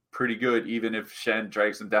line pretty good, even if Shen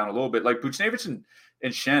drags him down a little bit. Like, Buchnevich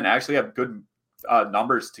and Shen actually have good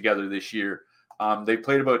numbers together this year. They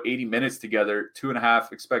played about 80 minutes together,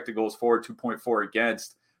 2.5 expected goals for, 2.4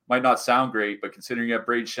 against. Might not sound great, but considering you have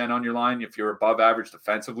Braden Shen on your line, if you're above average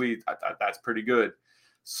defensively, that's pretty good.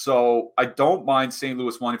 So I don't mind St.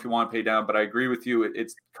 Louis one if you want to pay down, but I agree with you.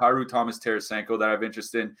 It's Kyrou, Thomas, Tarasenko that I have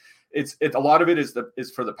interest in. It's a lot of it is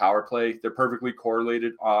for the power play. They're perfectly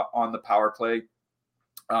correlated on the power play.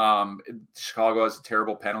 Chicago has a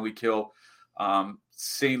terrible penalty kill.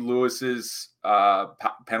 St. Louis's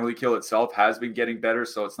penalty kill itself has been getting better,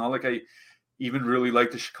 so it's not like I even really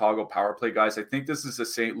like the Chicago power play guys. I think this is a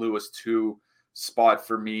St. Louis 2 spot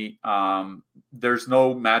for me. There's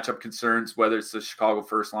no matchup concerns, whether it's the Chicago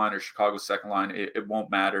first line or Chicago second line. It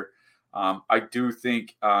won't matter. I do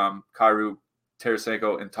think Kyrou,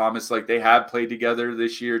 Tarasenko, and Thomas, like, they have played together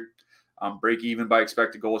this year. Break even by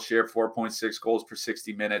expected goal share, 4.6 goals per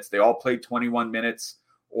 60 minutes. They all played 21 minutes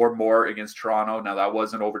or more against Toronto. Now, that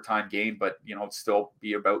was an overtime game, but, it'd still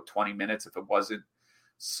be about 20 minutes if it wasn't.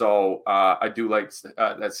 So I do like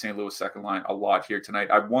that St. Louis second line a lot here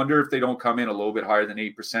tonight. I wonder if they don't come in a little bit higher than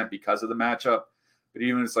 8% because of the matchup. But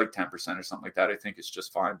even if it's like 10% or something like that, I think it's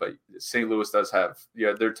just fine. But St. Louis does have,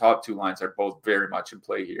 their top two lines are both very much in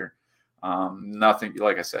play here. Nothing,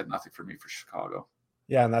 like I said, nothing for me for Chicago.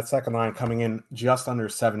 Yeah, and that second line coming in just under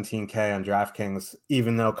 17K on DraftKings,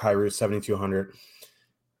 even though Kyrou is 7,200.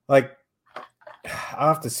 Like, I'll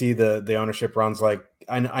have to see the ownership runs. Like,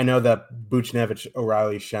 I know that Buchnevich,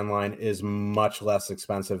 O'Reilly, Shen line is much less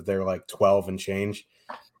expensive. They're like 12 and change.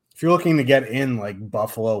 If you're looking to get in like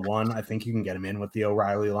Buffalo 1, I think you can get them in with the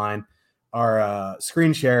O'Reilly line. Our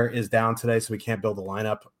screen share is down today, so we can't build a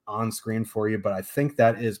lineup on screen for you, but I think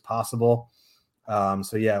that is possible.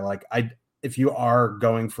 So yeah, like if you are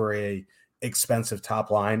going for a expensive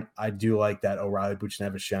top line, I do like that O'Reilly,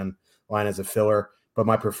 Buchnevich, Shen line as a filler. but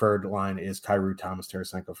my preferred line is Kyrou, Thomas,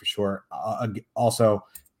 Tarasenko for sure. Also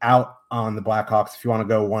out on the Blackhawks. If you want to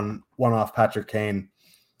go one off Patrick Kane,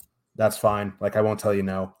 that's fine. Like, I won't tell you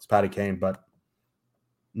no. It's Patty Kane, but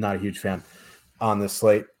not a huge fan on this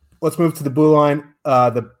slate. Let's move to the blue line.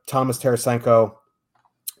 The Thomas Tarasenko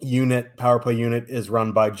power play unit is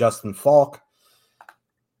run by Justin Falk.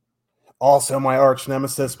 Also my arch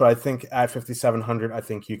nemesis, but I think at 5,700, I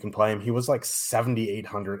think you can play him. He was like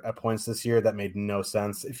 7,800 at points this year. That made no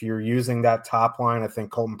sense. If you're using that top line, I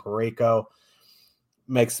think Colton Parayko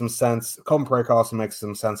makes some sense. Colton Parayko also makes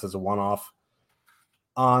some sense as a one-off.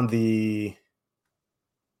 On the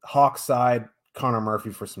Hawks side, Connor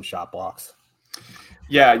Murphy for some shot blocks.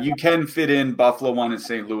 Yeah, you can fit in Buffalo 1 and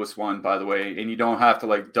St. Louis 1, by the way, and you don't have to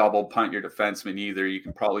like double punt your defenseman either. You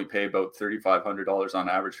can probably pay about $3,500 on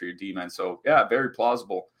average for your D-man. So yeah, very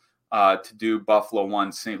plausible to do Buffalo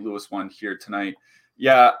 1, St. Louis 1 here tonight.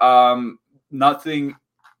 Yeah, nothing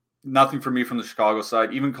for me from the Chicago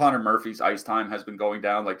side. Even Connor Murphy's ice time has been going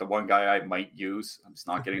down. Like the one guy I might use, I'm just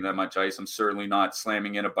not getting that much ice. I'm certainly not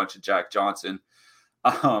slamming in a bunch of Jack Johnson.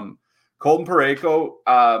 Colton Parayko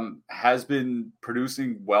has been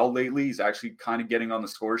producing well lately. He's actually kind of getting on the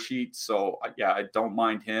score sheet. So, yeah, I don't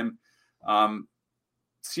mind him.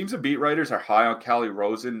 Seems the beat writers are high on Calle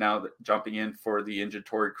Rosen now that jumping in for the injured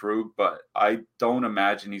Torrey Krug, but I don't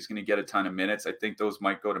imagine he's going to get a ton of minutes. I think those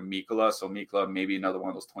might go to Mikkola. So Mikkola, maybe another one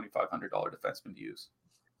of those $2,500 defensemen to use.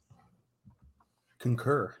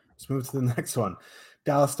 Concur. Let's move to the next one.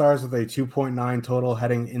 Dallas Stars with a 2.9 total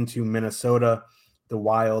heading into Minnesota. The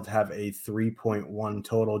Wild have a 3.1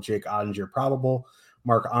 total. Jake Ottinger probable.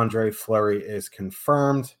 Marc-Andre Fleury is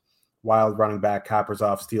confirmed. Wild running back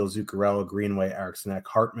Kaprizov, Steele, Zuccarello, Greenway, Eriksson Ek,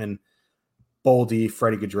 Hartman, Boldy,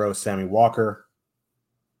 Freddie Gaudreau, Sammy Walker.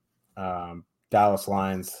 Dallas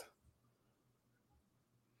lines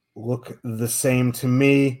look the same to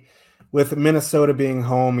me. With Minnesota being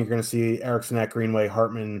home, you're going to see Eriksson Ek, Greenway,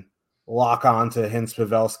 Hartman lock on to Hintz,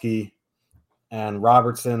 Pavelski, and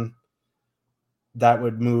Robertson. That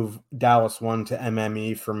would move Dallas 1 to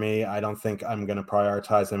MME for me. I don't think I'm going to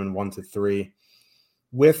prioritize them in 1 to 3.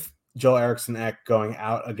 With Joel Eriksson Ek going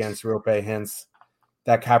out against Rope Hintz,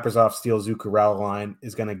 that Kaprizov, Steele, Zuccarello line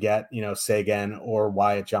is going to get, Sagan or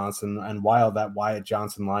Wyatt Johnson. And while that Wyatt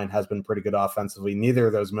Johnson line has been pretty good offensively, neither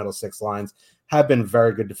of those middle six lines have been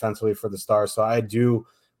very good defensively for the Stars. So I do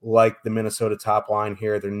like the Minnesota top line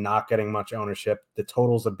here. They're not getting much ownership. The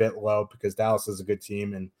total's a bit low because Dallas is a good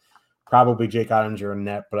team and probably Jake Ottinger and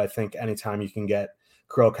net, but I think anytime you can get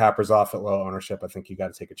Kirill Kaprizov at low ownership, I think you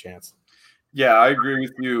got to take a chance. Yeah, I agree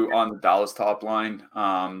with you on the Dallas top line.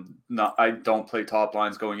 I don't play top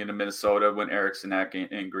lines going into Minnesota when Eriksson Ek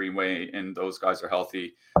and Greenway and those guys are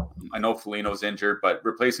healthy. I know Foligno's injured, but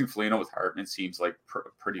replacing Foligno with Hartman seems like a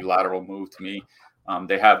pretty lateral move to me.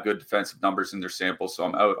 They have good defensive numbers in their sample, so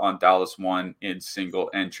I'm out on Dallas 1 in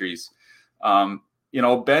single entries. Ben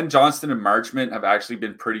Johnston and Marchment have actually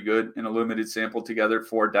been pretty good in a limited sample together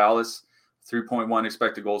for Dallas. 3.1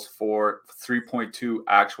 expected goals for, 3.2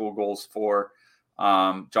 actual goals for.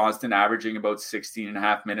 Johnston averaging about 16 and a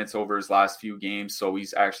half minutes over his last few games, so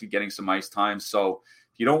he's actually getting some ice time. So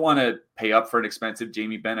if you don't want to pay up for an expensive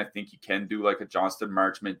Jamie Benn, I think you can do like a Johnston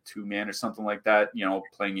Marchment 2-man or something like that,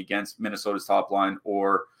 playing against Minnesota's top line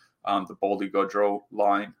or the Boldy Gaudreau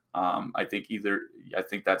line. I think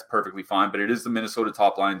that's perfectly fine, but it is the Minnesota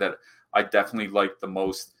top line that I definitely like the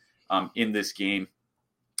most in this game.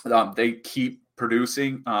 They keep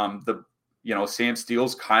producing. Sam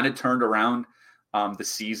Steele's kind of turned around the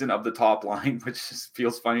season of the top line, which just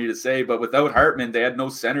feels funny to say, but without Hartman, they had no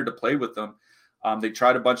center to play with them. They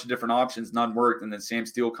tried a bunch of different options, none worked, and then Sam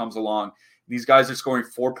Steele comes along. These guys are scoring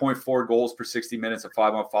 4.4 goals per 60 minutes at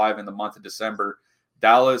 5-on-5 in the month of December.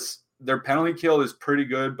 Dallas, their penalty kill is pretty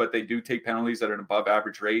good, but they do take penalties at an above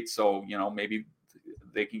average rate. So, maybe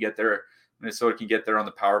they can get there. Minnesota can get there on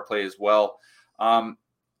the power play as well.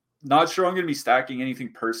 Not sure I'm going to be stacking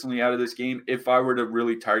anything personally out of this game. If I were to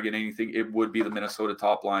really target anything, it would be the Minnesota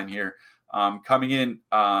top line here. Coming in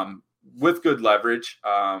with good leverage,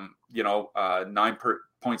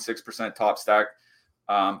 9.6% top stack,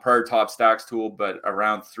 per top stacks tool, but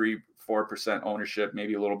around 3-4% ownership,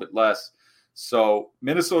 maybe a little bit less. So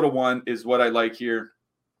Minnesota 1 is what I like here.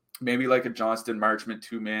 Maybe like a Johnston Marchment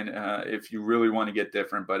 2-man if you really want to get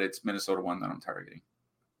different, but it's Minnesota 1 that I'm targeting.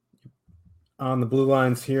 On the blue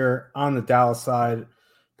lines here, on the Dallas side,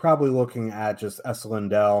 probably looking at just Esa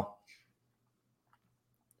Lindell.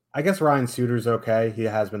 I guess Ryan Suter's okay. He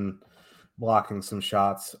has been blocking some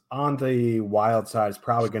shots. On the Wild side, it's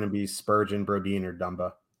probably going to be Spurgeon, Brodin, or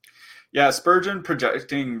Dumba. Yeah, Spurgeon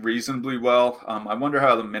projecting reasonably well. I wonder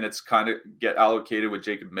how the minutes kind of get allocated with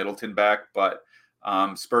Jacob Middleton back, but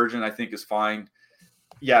Spurgeon I think is fine.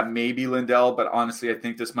 Yeah, maybe Lindell, but honestly, I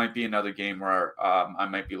think this might be another game where I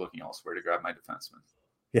might be looking elsewhere to grab my defenseman.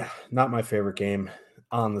 Yeah, not my favorite game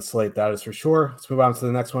on the slate, that is for sure. Let's move on to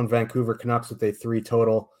the next one. Vancouver Canucks with a 3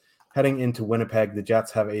 total. Heading into Winnipeg, the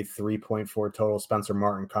Jets have a 3.4 total. Spencer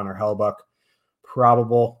Martin, Connor Hellebuyck,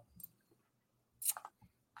 probable.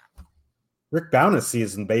 Rick Bowness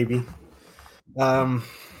season, baby. How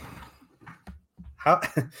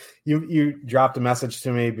you dropped a message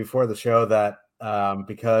to me before the show that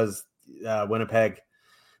because Winnipeg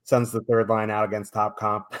sends the third line out against top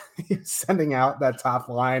comp, he's sending out that top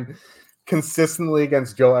line consistently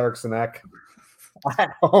against Joel Eriksson Ek at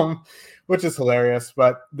home, which is hilarious.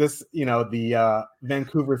 But this, the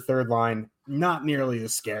Vancouver third line, not nearly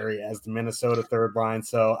as scary as the Minnesota third line.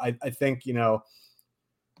 So I think,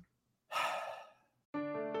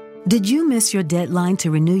 Did you miss your deadline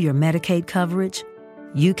to renew your Medicaid coverage?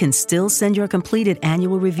 You can still send your completed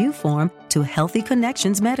annual review form to Healthy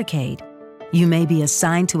Connections Medicaid. You may be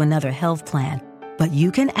assigned to another health plan, but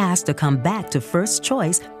you can ask to come back to First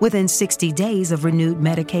Choice within 60 days of renewed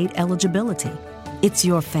Medicaid eligibility. It's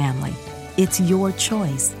your family. It's your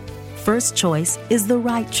choice. First Choice is the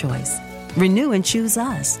right choice. Renew and choose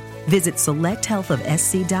us. Visit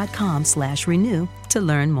selecthealthofsc.com/renew to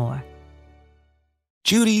learn more.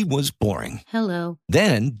 Judy was boring. Hello.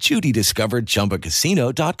 Then Judy discovered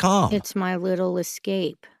ChumbaCasino.com. It's my little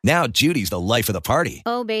escape. Now Judy's the life of the party.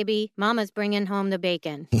 Oh, baby, mama's bringing home the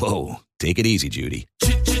bacon. Whoa, take it easy, Judy.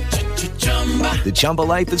 The Chumba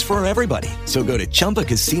life is for everybody. So go to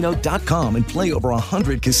ChumbaCasino.com and play over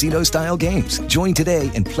 100 casino-style games. Join today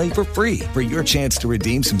and play for free for your chance to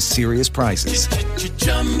redeem some serious prizes.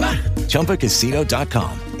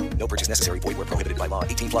 ChumbaCasino.com. No purchase necessary. Void where prohibited by law.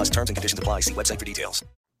 18+ terms and conditions apply. See website for details.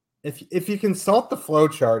 If you consult the flow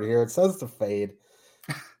chart here, it says to fade,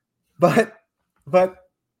 but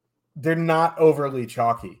they're not overly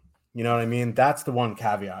chalky. You know what I mean? That's the one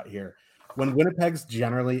caveat here. When Winnipeg's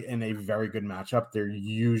generally in a very good matchup, they're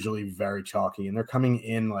usually very chalky, and they're coming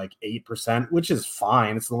in like 8%, which is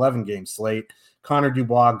fine. It's an 11-game slate. Connor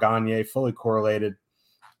Dubois, Gagne, fully correlated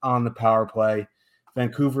on the power play.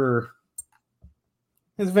 Vancouver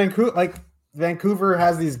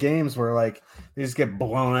has these games where like they just get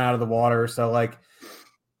blown out of the water. So like,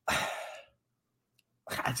 I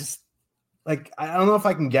don't know if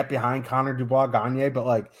I can get behind Connor Dubois Gagne, but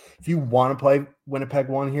like if you want to play Winnipeg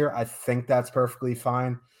one here, I think that's perfectly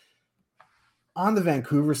fine. On the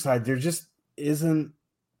Vancouver side, there just isn't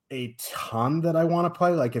a ton that I want to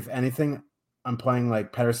play. Like if anything, I'm playing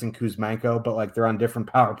like Pettersson, Kuzmenko, but like they're on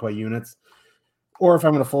different power play units. Or if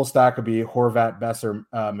I'm in a full stack, it'd be Horvat, Besser,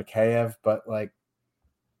 Mikheyev. But like,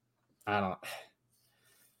 I don't know.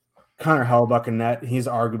 Connor Hellebuyck in net. He's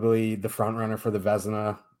arguably the front runner for the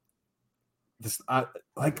Vezina.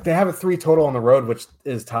 They have a 3 total on the road, which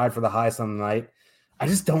is tied for the highest on the night. I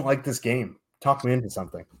just don't like this game. Talk me into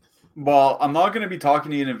something. Well, I'm not going to be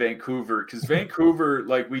talking to you in Vancouver because Vancouver,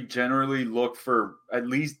 like we generally look for at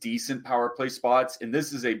least decent power play spots, and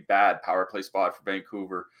this is a bad power play spot for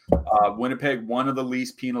Vancouver. Winnipeg, one of the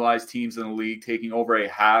least penalized teams in the league, taking over a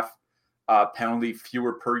half penalty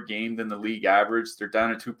fewer per game than the league average. They're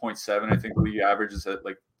down at 2.7. I think the league average is at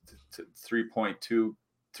like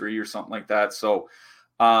 3.23 or something like that. So,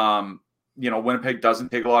 Winnipeg doesn't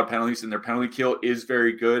take a lot of penalties, and their penalty kill is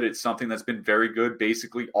very good. It's something that's been very good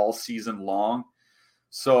basically all season long.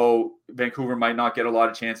 So Vancouver might not get a lot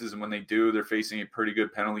of chances, and when they do, they're facing a pretty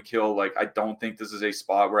good penalty kill. Like, I don't think this is a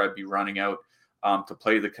spot where I'd be running out to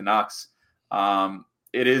play the Canucks.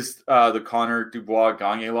 It is the Connor Dubois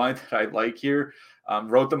Gagne line that I like here.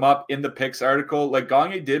 Wrote them up in the picks article. Like,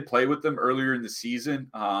 Gagne did play with them earlier in the season.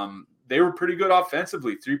 They were pretty good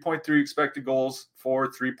offensively. 3.3 expected goals for,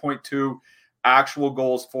 3.2 actual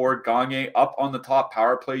goals for. Gagne up on the top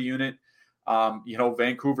power play unit.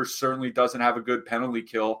 Vancouver certainly doesn't have a good penalty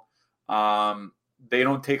kill. They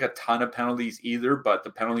don't take a ton of penalties either, but the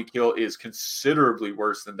penalty kill is considerably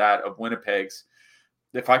worse than that of Winnipeg's.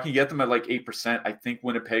 If I can get them at like 8%, I think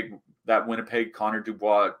that Winnipeg Connor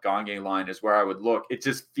Dubois Gagne line is where I would look. It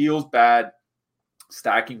just feels bad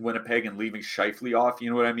stacking Winnipeg and leaving Scheifele off. You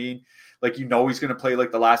know what I mean? Like, he's going to play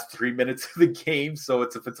like the last 3 minutes of the game. So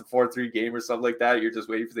if it's a 4-3 game or something like that, you're just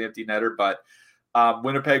waiting for the empty netter. But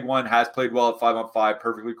Winnipeg one has played well at 5-on-5,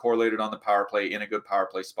 perfectly correlated on the power play in a good power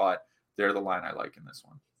play spot. They're the line I like in this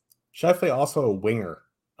one. Scheifele also a winger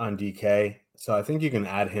on DK. So I think you can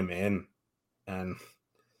add him in and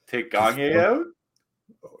take Gagne out.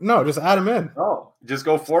 No, just add him in. Oh, just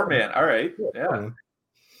go 4-man. All right. Yeah.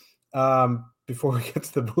 Before we get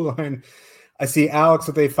to the blue line, I see Alex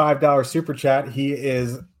with a $5 super chat. He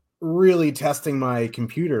is really testing my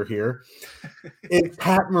computer here. Is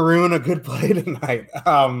Pat Maroon a good play tonight?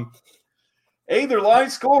 Hey, their line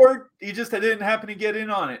scored. He just didn't happen to get in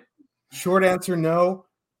on it. Short answer, no.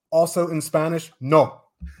 Also in Spanish, no.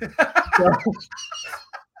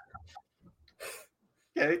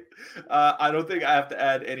 Okay. I don't think I have to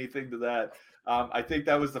add anything to that. I think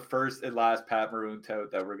that was the first and last Pat Maroon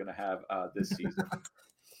tout that we're going to have this season.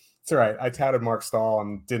 It's all right. I touted Mark Stahl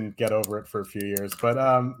and didn't get over it for a few years. But,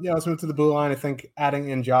 let's move to the blue line. I think adding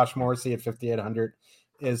in Josh Morrissey at 5,800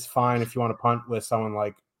 is fine if you want to punt with someone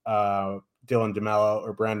like Dylan DeMello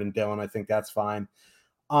or Brandon Dillon. I think that's fine.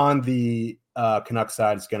 On the Canucks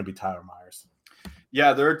side, it's going to be Tyler Myers.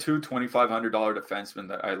 Yeah, there are two $2,500 defensemen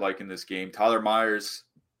that I like in this game. Tyler Myers,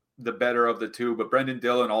 the better of the two, but Brendan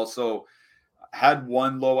Dillon also had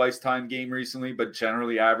one low ice time game recently, but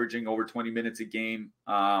generally averaging over 20 minutes a game,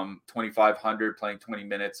 2,500 playing 20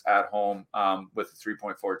 minutes at home with a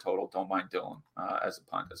 3.4 total. Don't mind Dillon as a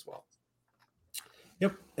punt as well.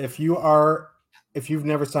 Yep. If you've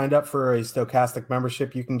never signed up for a Stochastic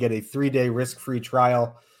membership, you can get a 3-day risk-free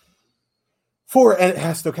trial for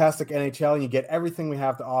Stochastic NHL, and you get everything we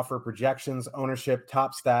have to offer: projections, ownership,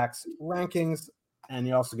 top stacks, rankings, and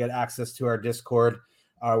you also get access to our Discord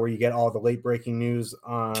where you get all the late-breaking news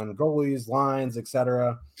on goalies, lines,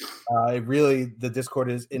 etc. The Discord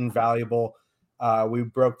is invaluable. We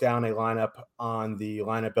broke down a lineup on the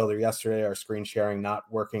lineup builder yesterday. Our screen sharing not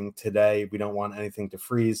working today. We don't want anything to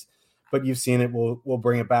freeze, but you've seen it. We'll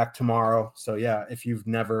bring it back tomorrow. So yeah, if you've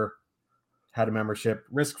never had a membership,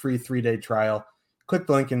 risk-free 3-day trial, click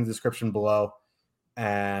the link in the description below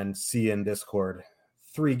and see you in Discord.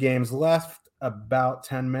 3 games left, about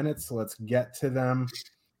 10 minutes. Let's get to them.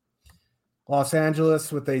 Los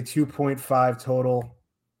Angeles with a 2.5 total.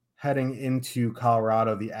 Heading into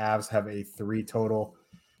Colorado, the Avs have a 3 total.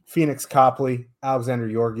 Phoenix Copley,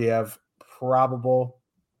 Alexander Georgiev, probable.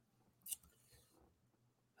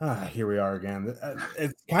 Here we are again.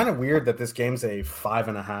 It's kind of weird that this game's a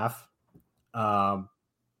 5.5.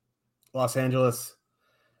 Los Angeles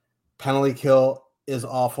penalty kill is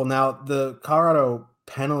awful. Now, the Colorado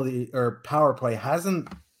penalty or power play hasn't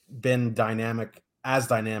been dynamic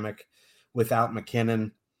without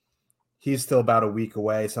McKinnon. He's still about a week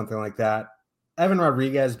away, something like that. Evan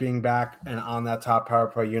Rodriguez being back and on that top power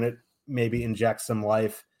play unit maybe injects some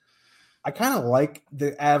life. I kind of like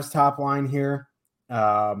the Avs top line here.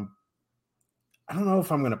 I don't know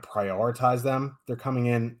if I'm going to prioritize them. They're coming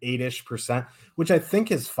in 8-ish%, which I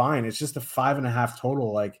think is fine. It's just a 5.5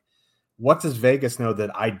 total. Like, what does Vegas know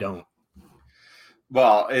that I don't?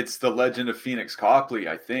 Well, it's the legend of Phoenix Copley,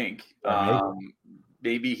 I think.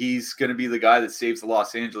 Maybe he's going to be the guy that saves the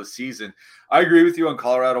Los Angeles season. I agree with you on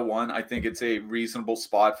Colorado 1. I think it's a reasonable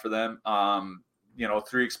spot for them.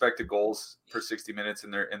 3 expected goals per 60 minutes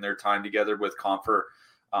in their time together with Comfer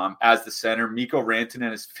as the center. Mikko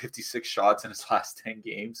Rantanen has 56 shots in his last 10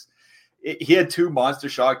 games. He had 2 monster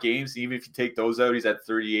shot games. Even if you take those out, he's at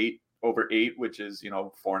 38 over 8, which is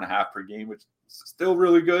 4.5 per game, which is still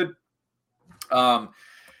really good.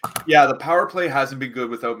 The power play hasn't been good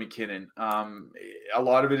without McKinnon. A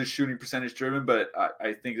lot of it is shooting percentage driven, but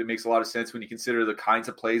I think it makes a lot of sense when you consider the kinds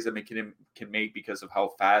of plays that McKinnon can make because of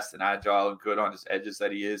how fast and agile and good on his edges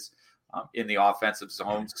that he is in the offensive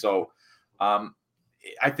zone. So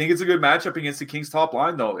I think it's a good matchup against the Kings top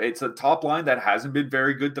line, though. It's a top line that hasn't been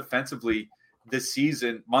very good defensively this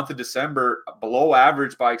season. Month of December, below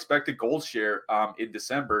average by expected goal share in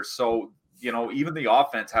December. So, even the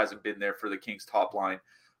offense hasn't been there for the Kings top line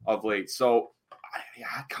of late. So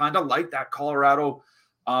I kind of like that Colorado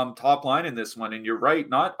top line in this one. And you're right,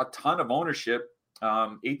 not a ton of ownership,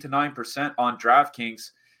 8 to 9% on DraftKings.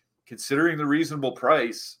 Considering the reasonable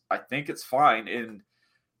price, I think it's fine. And,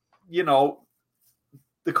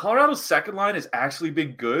 the Colorado second line has actually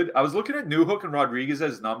been good. I was looking at Newhook and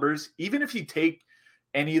Rodriguez's numbers. Even if you take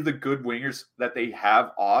any of the good wingers that they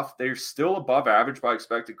have off, they're still above average by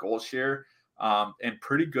expected goal share and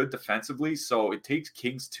pretty good defensively. So it takes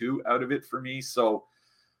Kings 2 out of it for me. So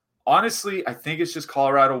honestly, I think it's just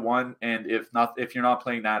Colorado 1. And if you're not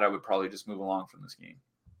playing that, I would probably just move along from this game.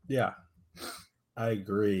 Yeah, I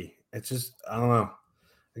agree. It's just, I don't know.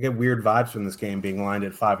 I get weird vibes from this game being lined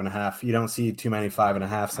at 5.5. You don't see too many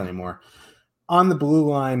 5.5s anymore. On the blue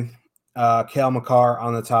line, Cale Makar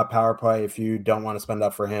on the top power play. If you don't want to spend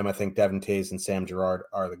up for him, I think Devin Tays and Sam Girard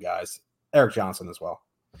are the guys. Eric Johnson as well.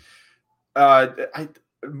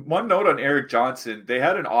 One note on Eric Johnson. They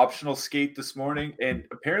had an optional skate this morning, and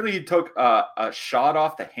apparently he took a shot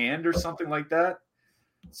off the hand or something like that.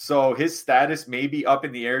 So his status may be up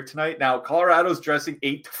in the air tonight. Now, Colorado's dressing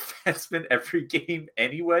 8 defensemen every game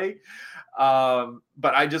anyway.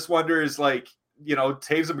 But I just wonder is like,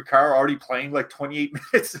 Taves and Makar are already playing like 28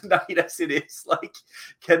 minutes a night as it is. Like,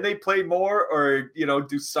 can they play more or,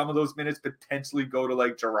 do some of those minutes potentially go to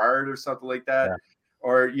like Gerard or something like that? Yeah.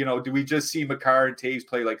 Or, do we just see Makar and Taves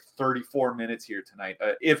play like 34 minutes here tonight?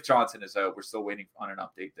 If Johnson is out, we're still waiting on an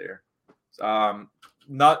update there.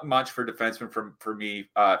 Not much for defensemen for me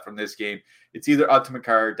from this game. It's either up to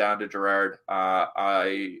Makar or down to Gerard.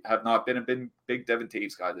 I have not been a big Devin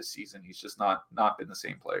Taves guy this season. He's just not been the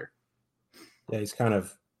same player. Yeah, he's kind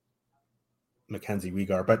of Mackenzie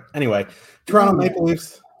Weegar. But anyway, Toronto Maple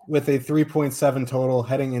Leafs with a 3.7 total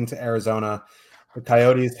heading into Arizona. The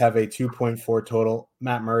Coyotes have a 2.4 total.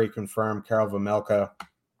 Matt Murray confirmed. Karel Vejmelka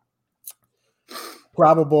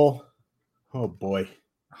probable. Oh, boy.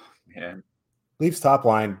 Man. Leafs top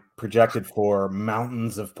line projected for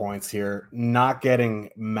mountains of points here, not getting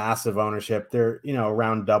massive ownership. They're,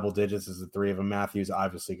 around double digits as the three of them. Matthews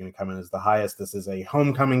obviously going to come in as the highest. This is a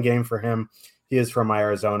homecoming game for him. He is from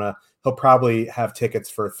Arizona. He'll probably have tickets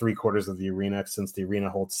for 3/4 of the arena since the arena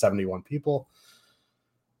holds 71 people.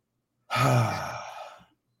 I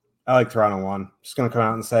like Toronto 1. Just going to come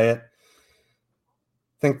out and say it.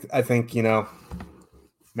 I think,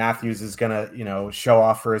 Matthews is going to, show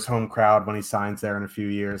off for his home crowd when he signs there in a few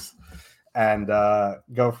years and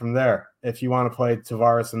go from there. If you want to play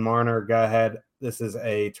Tavares and Marner, go ahead. This is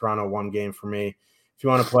a Toronto 1 game for me. If you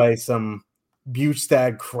want to play some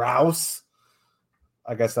Bustad Kraus,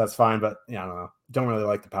 I guess that's fine, but I don't know. Don't really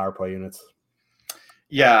like the power play units.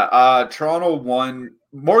 Yeah, Toronto 1.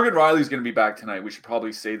 Morgan Riley's going to be back tonight. We should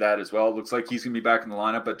probably say that as well. It looks like he's going to be back in the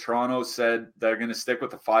lineup, but Toronto said they're going to stick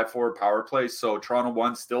with the 5-4 power play. So Toronto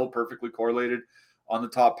 1 still perfectly correlated on the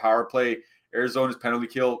top power play. Arizona's penalty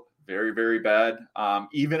kill, very, very bad.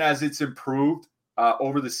 Even as it's improved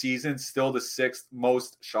over the season, still the 6th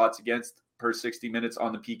most shots against per 60 minutes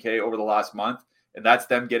on the PK over the last month. And that's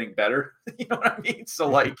them getting better. You know what I mean? So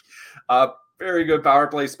very good power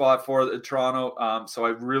play spot for Toronto. So I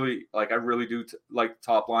really do like the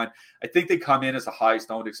top line. I think they come in as the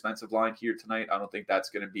highest owned expensive line here tonight. I don't think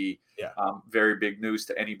that's going to be very big news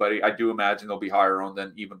to anybody. I do imagine they'll be higher owned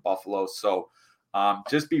than even Buffalo. So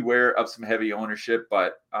just beware of some heavy ownership,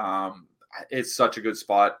 but it's such a good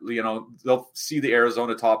spot. They'll see the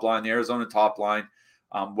Arizona top line. The Arizona top line,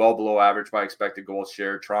 well below average by expected goals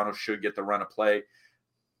share. Toronto should get the run of play.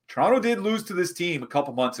 Toronto did lose to this team a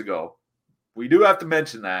couple months ago. We do have to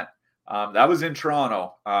mention that. That was in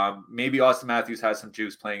Toronto. Maybe Austin Matthews has some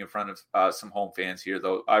juice playing in front of some home fans here,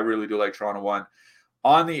 though. I really do like Toronto 1.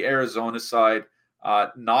 On the Arizona side,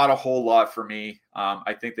 not a whole lot for me.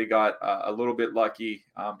 I think they got a little bit lucky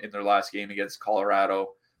in their last game against Colorado.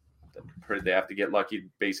 They have to get lucky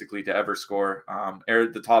basically to ever score.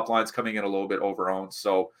 The top line's coming in a little bit overowned.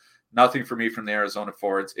 So nothing for me from the Arizona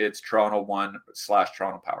forwards. It's Toronto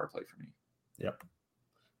 1/Toronto power play for me. Yep.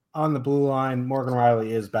 On the blue line, Morgan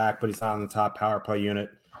Riley is back, but he's not on the top power play unit.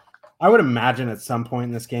 I would imagine at some point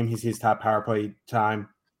in this game he sees top power play time.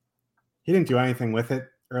 He didn't do anything with it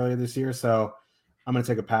earlier this year, so I'm going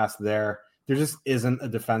to take a pass there. There just isn't a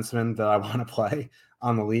defenseman that I want to play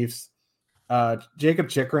on the Leafs. Jacob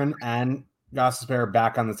Chychrun and Gostisbehere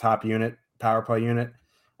back on the top unit, power play unit.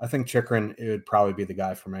 I think Chychrun would probably be the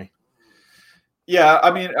guy for me. Yeah,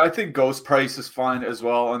 I mean, I think Ghost Price is fine as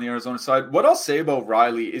well on the Arizona side. What I'll say about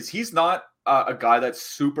Riley is he's not a guy that's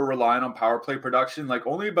super reliant on power play production. Like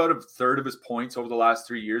only about a third of his points over the last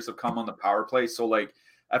 3 years have come on the power play. So like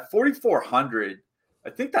at 4,400, I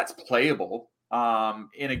think that's playable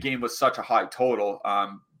in a game with such a high total.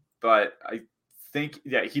 But I think,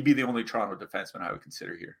 he'd be the only Toronto defenseman I would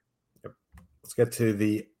consider here. Yep. Let's get to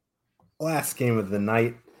the last game of the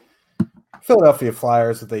night. Philadelphia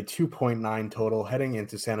Flyers with a 2.9 total heading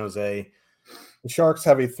into San Jose. The Sharks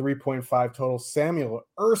have a 3.5 total. Samuel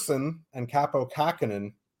Ersson and Capo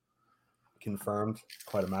Kakkonen confirmed.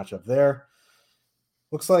 Quite a matchup there.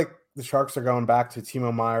 Looks like the Sharks are going back to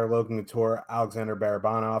Timo Meier, Logan Couture, Alexander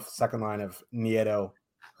Barabanov, second line of Nieto,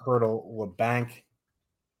 Hurdle, LeBanc.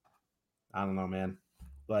 I don't know, man.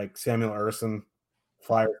 Like Samuel Ersson,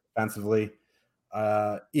 Flyers defensively.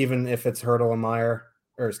 Even if it's Couture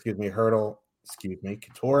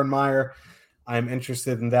and Meyer, I'm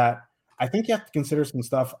interested in that. I think you have to consider some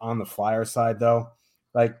stuff on the Flyer side, though.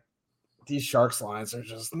 Like, these Sharks lines are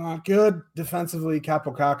just not good defensively.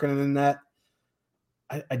 Capo Kakkonen in net.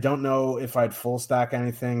 I don't know if I'd full stack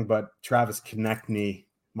anything, but Travis Konechny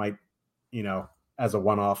might, as a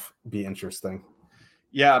one-off be interesting.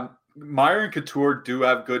 Yeah, Meyer and Couture do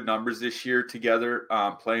have good numbers this year together,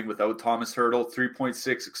 playing without Thomas Hertl.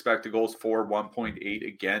 3.6 expected goals for, 1.8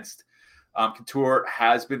 against. Couture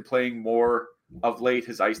has been playing more of late.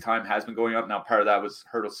 His ice time has been going up. Now, part of that was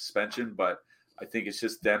Hertl's suspension, but I think it's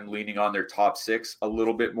just them leaning on their top six a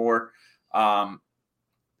little bit more.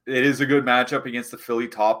 It is a good matchup against the Philly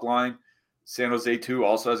top line. San Jose, too,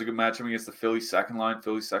 also has a good matchup against the Philly second line.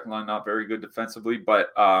 Philly second line not very good defensively,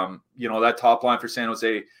 but, that top line for San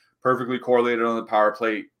Jose perfectly correlated on the power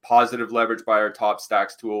play, positive leverage by our top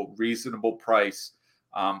stacks tool, reasonable price.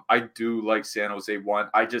 I do like San Jose 1.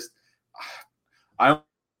 I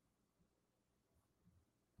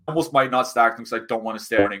almost might not stack them because I don't want to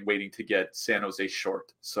stay morning waiting to get San Jose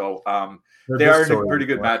short. So they are in a pretty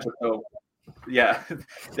good matchup, though. Yeah,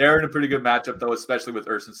 they're in a pretty good matchup, though, especially with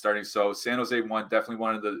Urson starting. So San Jose 1, definitely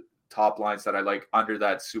one of the top lines that I like under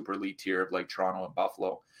that super elite tier of like Toronto and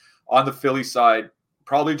Buffalo. On the Philly side,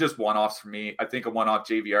 probably just one-offs for me. I think a one-off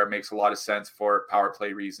JVR makes a lot of sense for power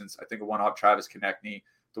play reasons. I think a one-off Travis Konechny,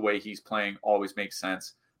 the way he's playing, always makes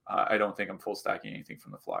sense. I don't think I'm full stacking anything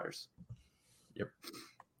from the Flyers. Yep.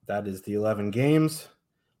 That is the 11 games,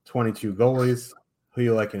 22 goalies. Who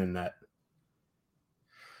you liking in net?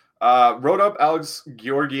 Wrote up Alex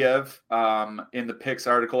Georgiev in the picks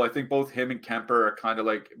article. I think both him and Kemper are kind of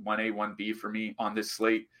like 1A, 1B for me on this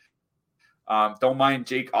slate. Don't mind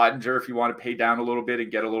Jake Ottinger if you want to pay down a little bit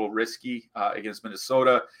and get a little risky against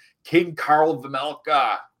Minnesota. King Karl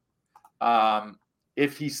Vejmelka.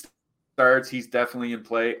 If he starts, he's definitely in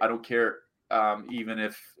play. I don't care even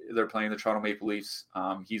if they're playing the Toronto Maple Leafs.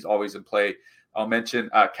 He's always in play. I'll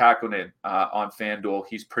mention Kakkonen on FanDuel.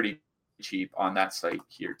 He's pretty cheap on that site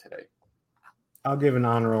here today. I'll give an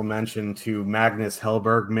honorable mention to Magnus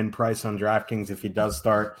Hellberg, min price on DraftKings if he does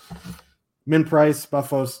start. Min price,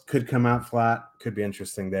 Buffalo could come out flat. Could be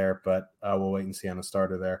interesting there, but we'll wait and see on the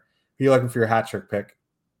starter there. Who are you looking for your hat trick pick?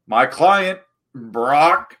 My client,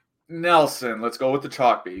 Brock Nelson. Let's go with the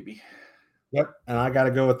chalk, baby. Yep, and I got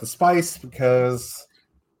to go with the spice because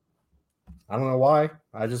I don't know why.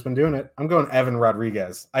 I've just been doing it. I'm going Evan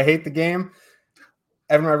Rodriguez. I hate the game.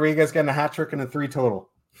 Evan Rodriguez getting a hat trick and a 3 total.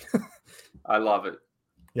 I love it.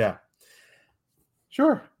 Yeah.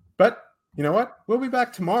 Sure. But you know what? We'll be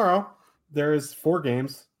back tomorrow. There's 4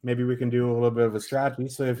 games. Maybe we can do a little bit of a strategy.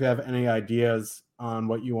 So if you have any ideas on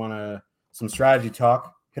what you want to, some strategy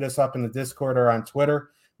talk, hit us up in the Discord or on Twitter.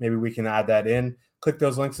 Maybe we can add that in. Click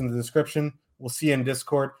those links in the description. We'll see you in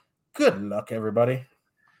Discord. Good luck, everybody.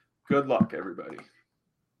 Good luck, everybody.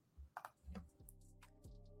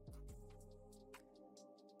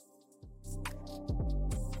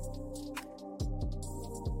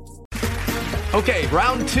 Okay,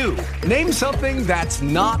 round 2. Name something that's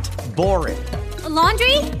not boring. A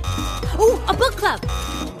laundry? Ooh, a book club.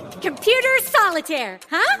 Computer solitaire,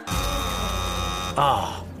 huh?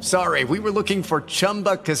 Ah, oh, sorry. We were looking for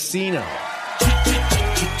Chumba Casino.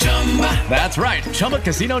 That's right.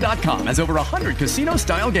 ChumbaCasino.com has over 100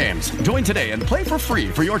 casino-style games. Join today and play for free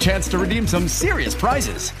for your chance to redeem some serious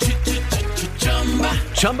prizes.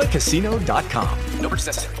 ChumbaCasino.com. No purchase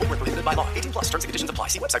necessary. Void where prohibited by law. 18+. Terms and conditions apply.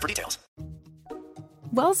 See website for details.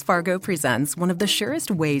 Wells Fargo presents one of the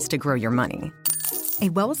surest ways to grow your money. A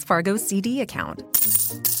Wells Fargo CD account,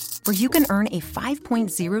 where you can earn a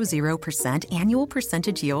 5.00% annual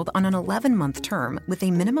percentage yield on an 11-month term with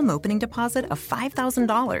a minimum opening deposit of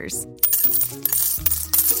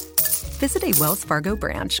 $5,000. Visit a Wells Fargo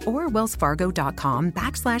branch or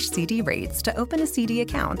wellsfargo.com/CD rates to open a CD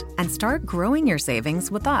account and start growing your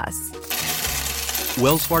savings with us.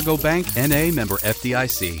 Wells Fargo Bank, N.A., member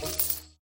FDIC.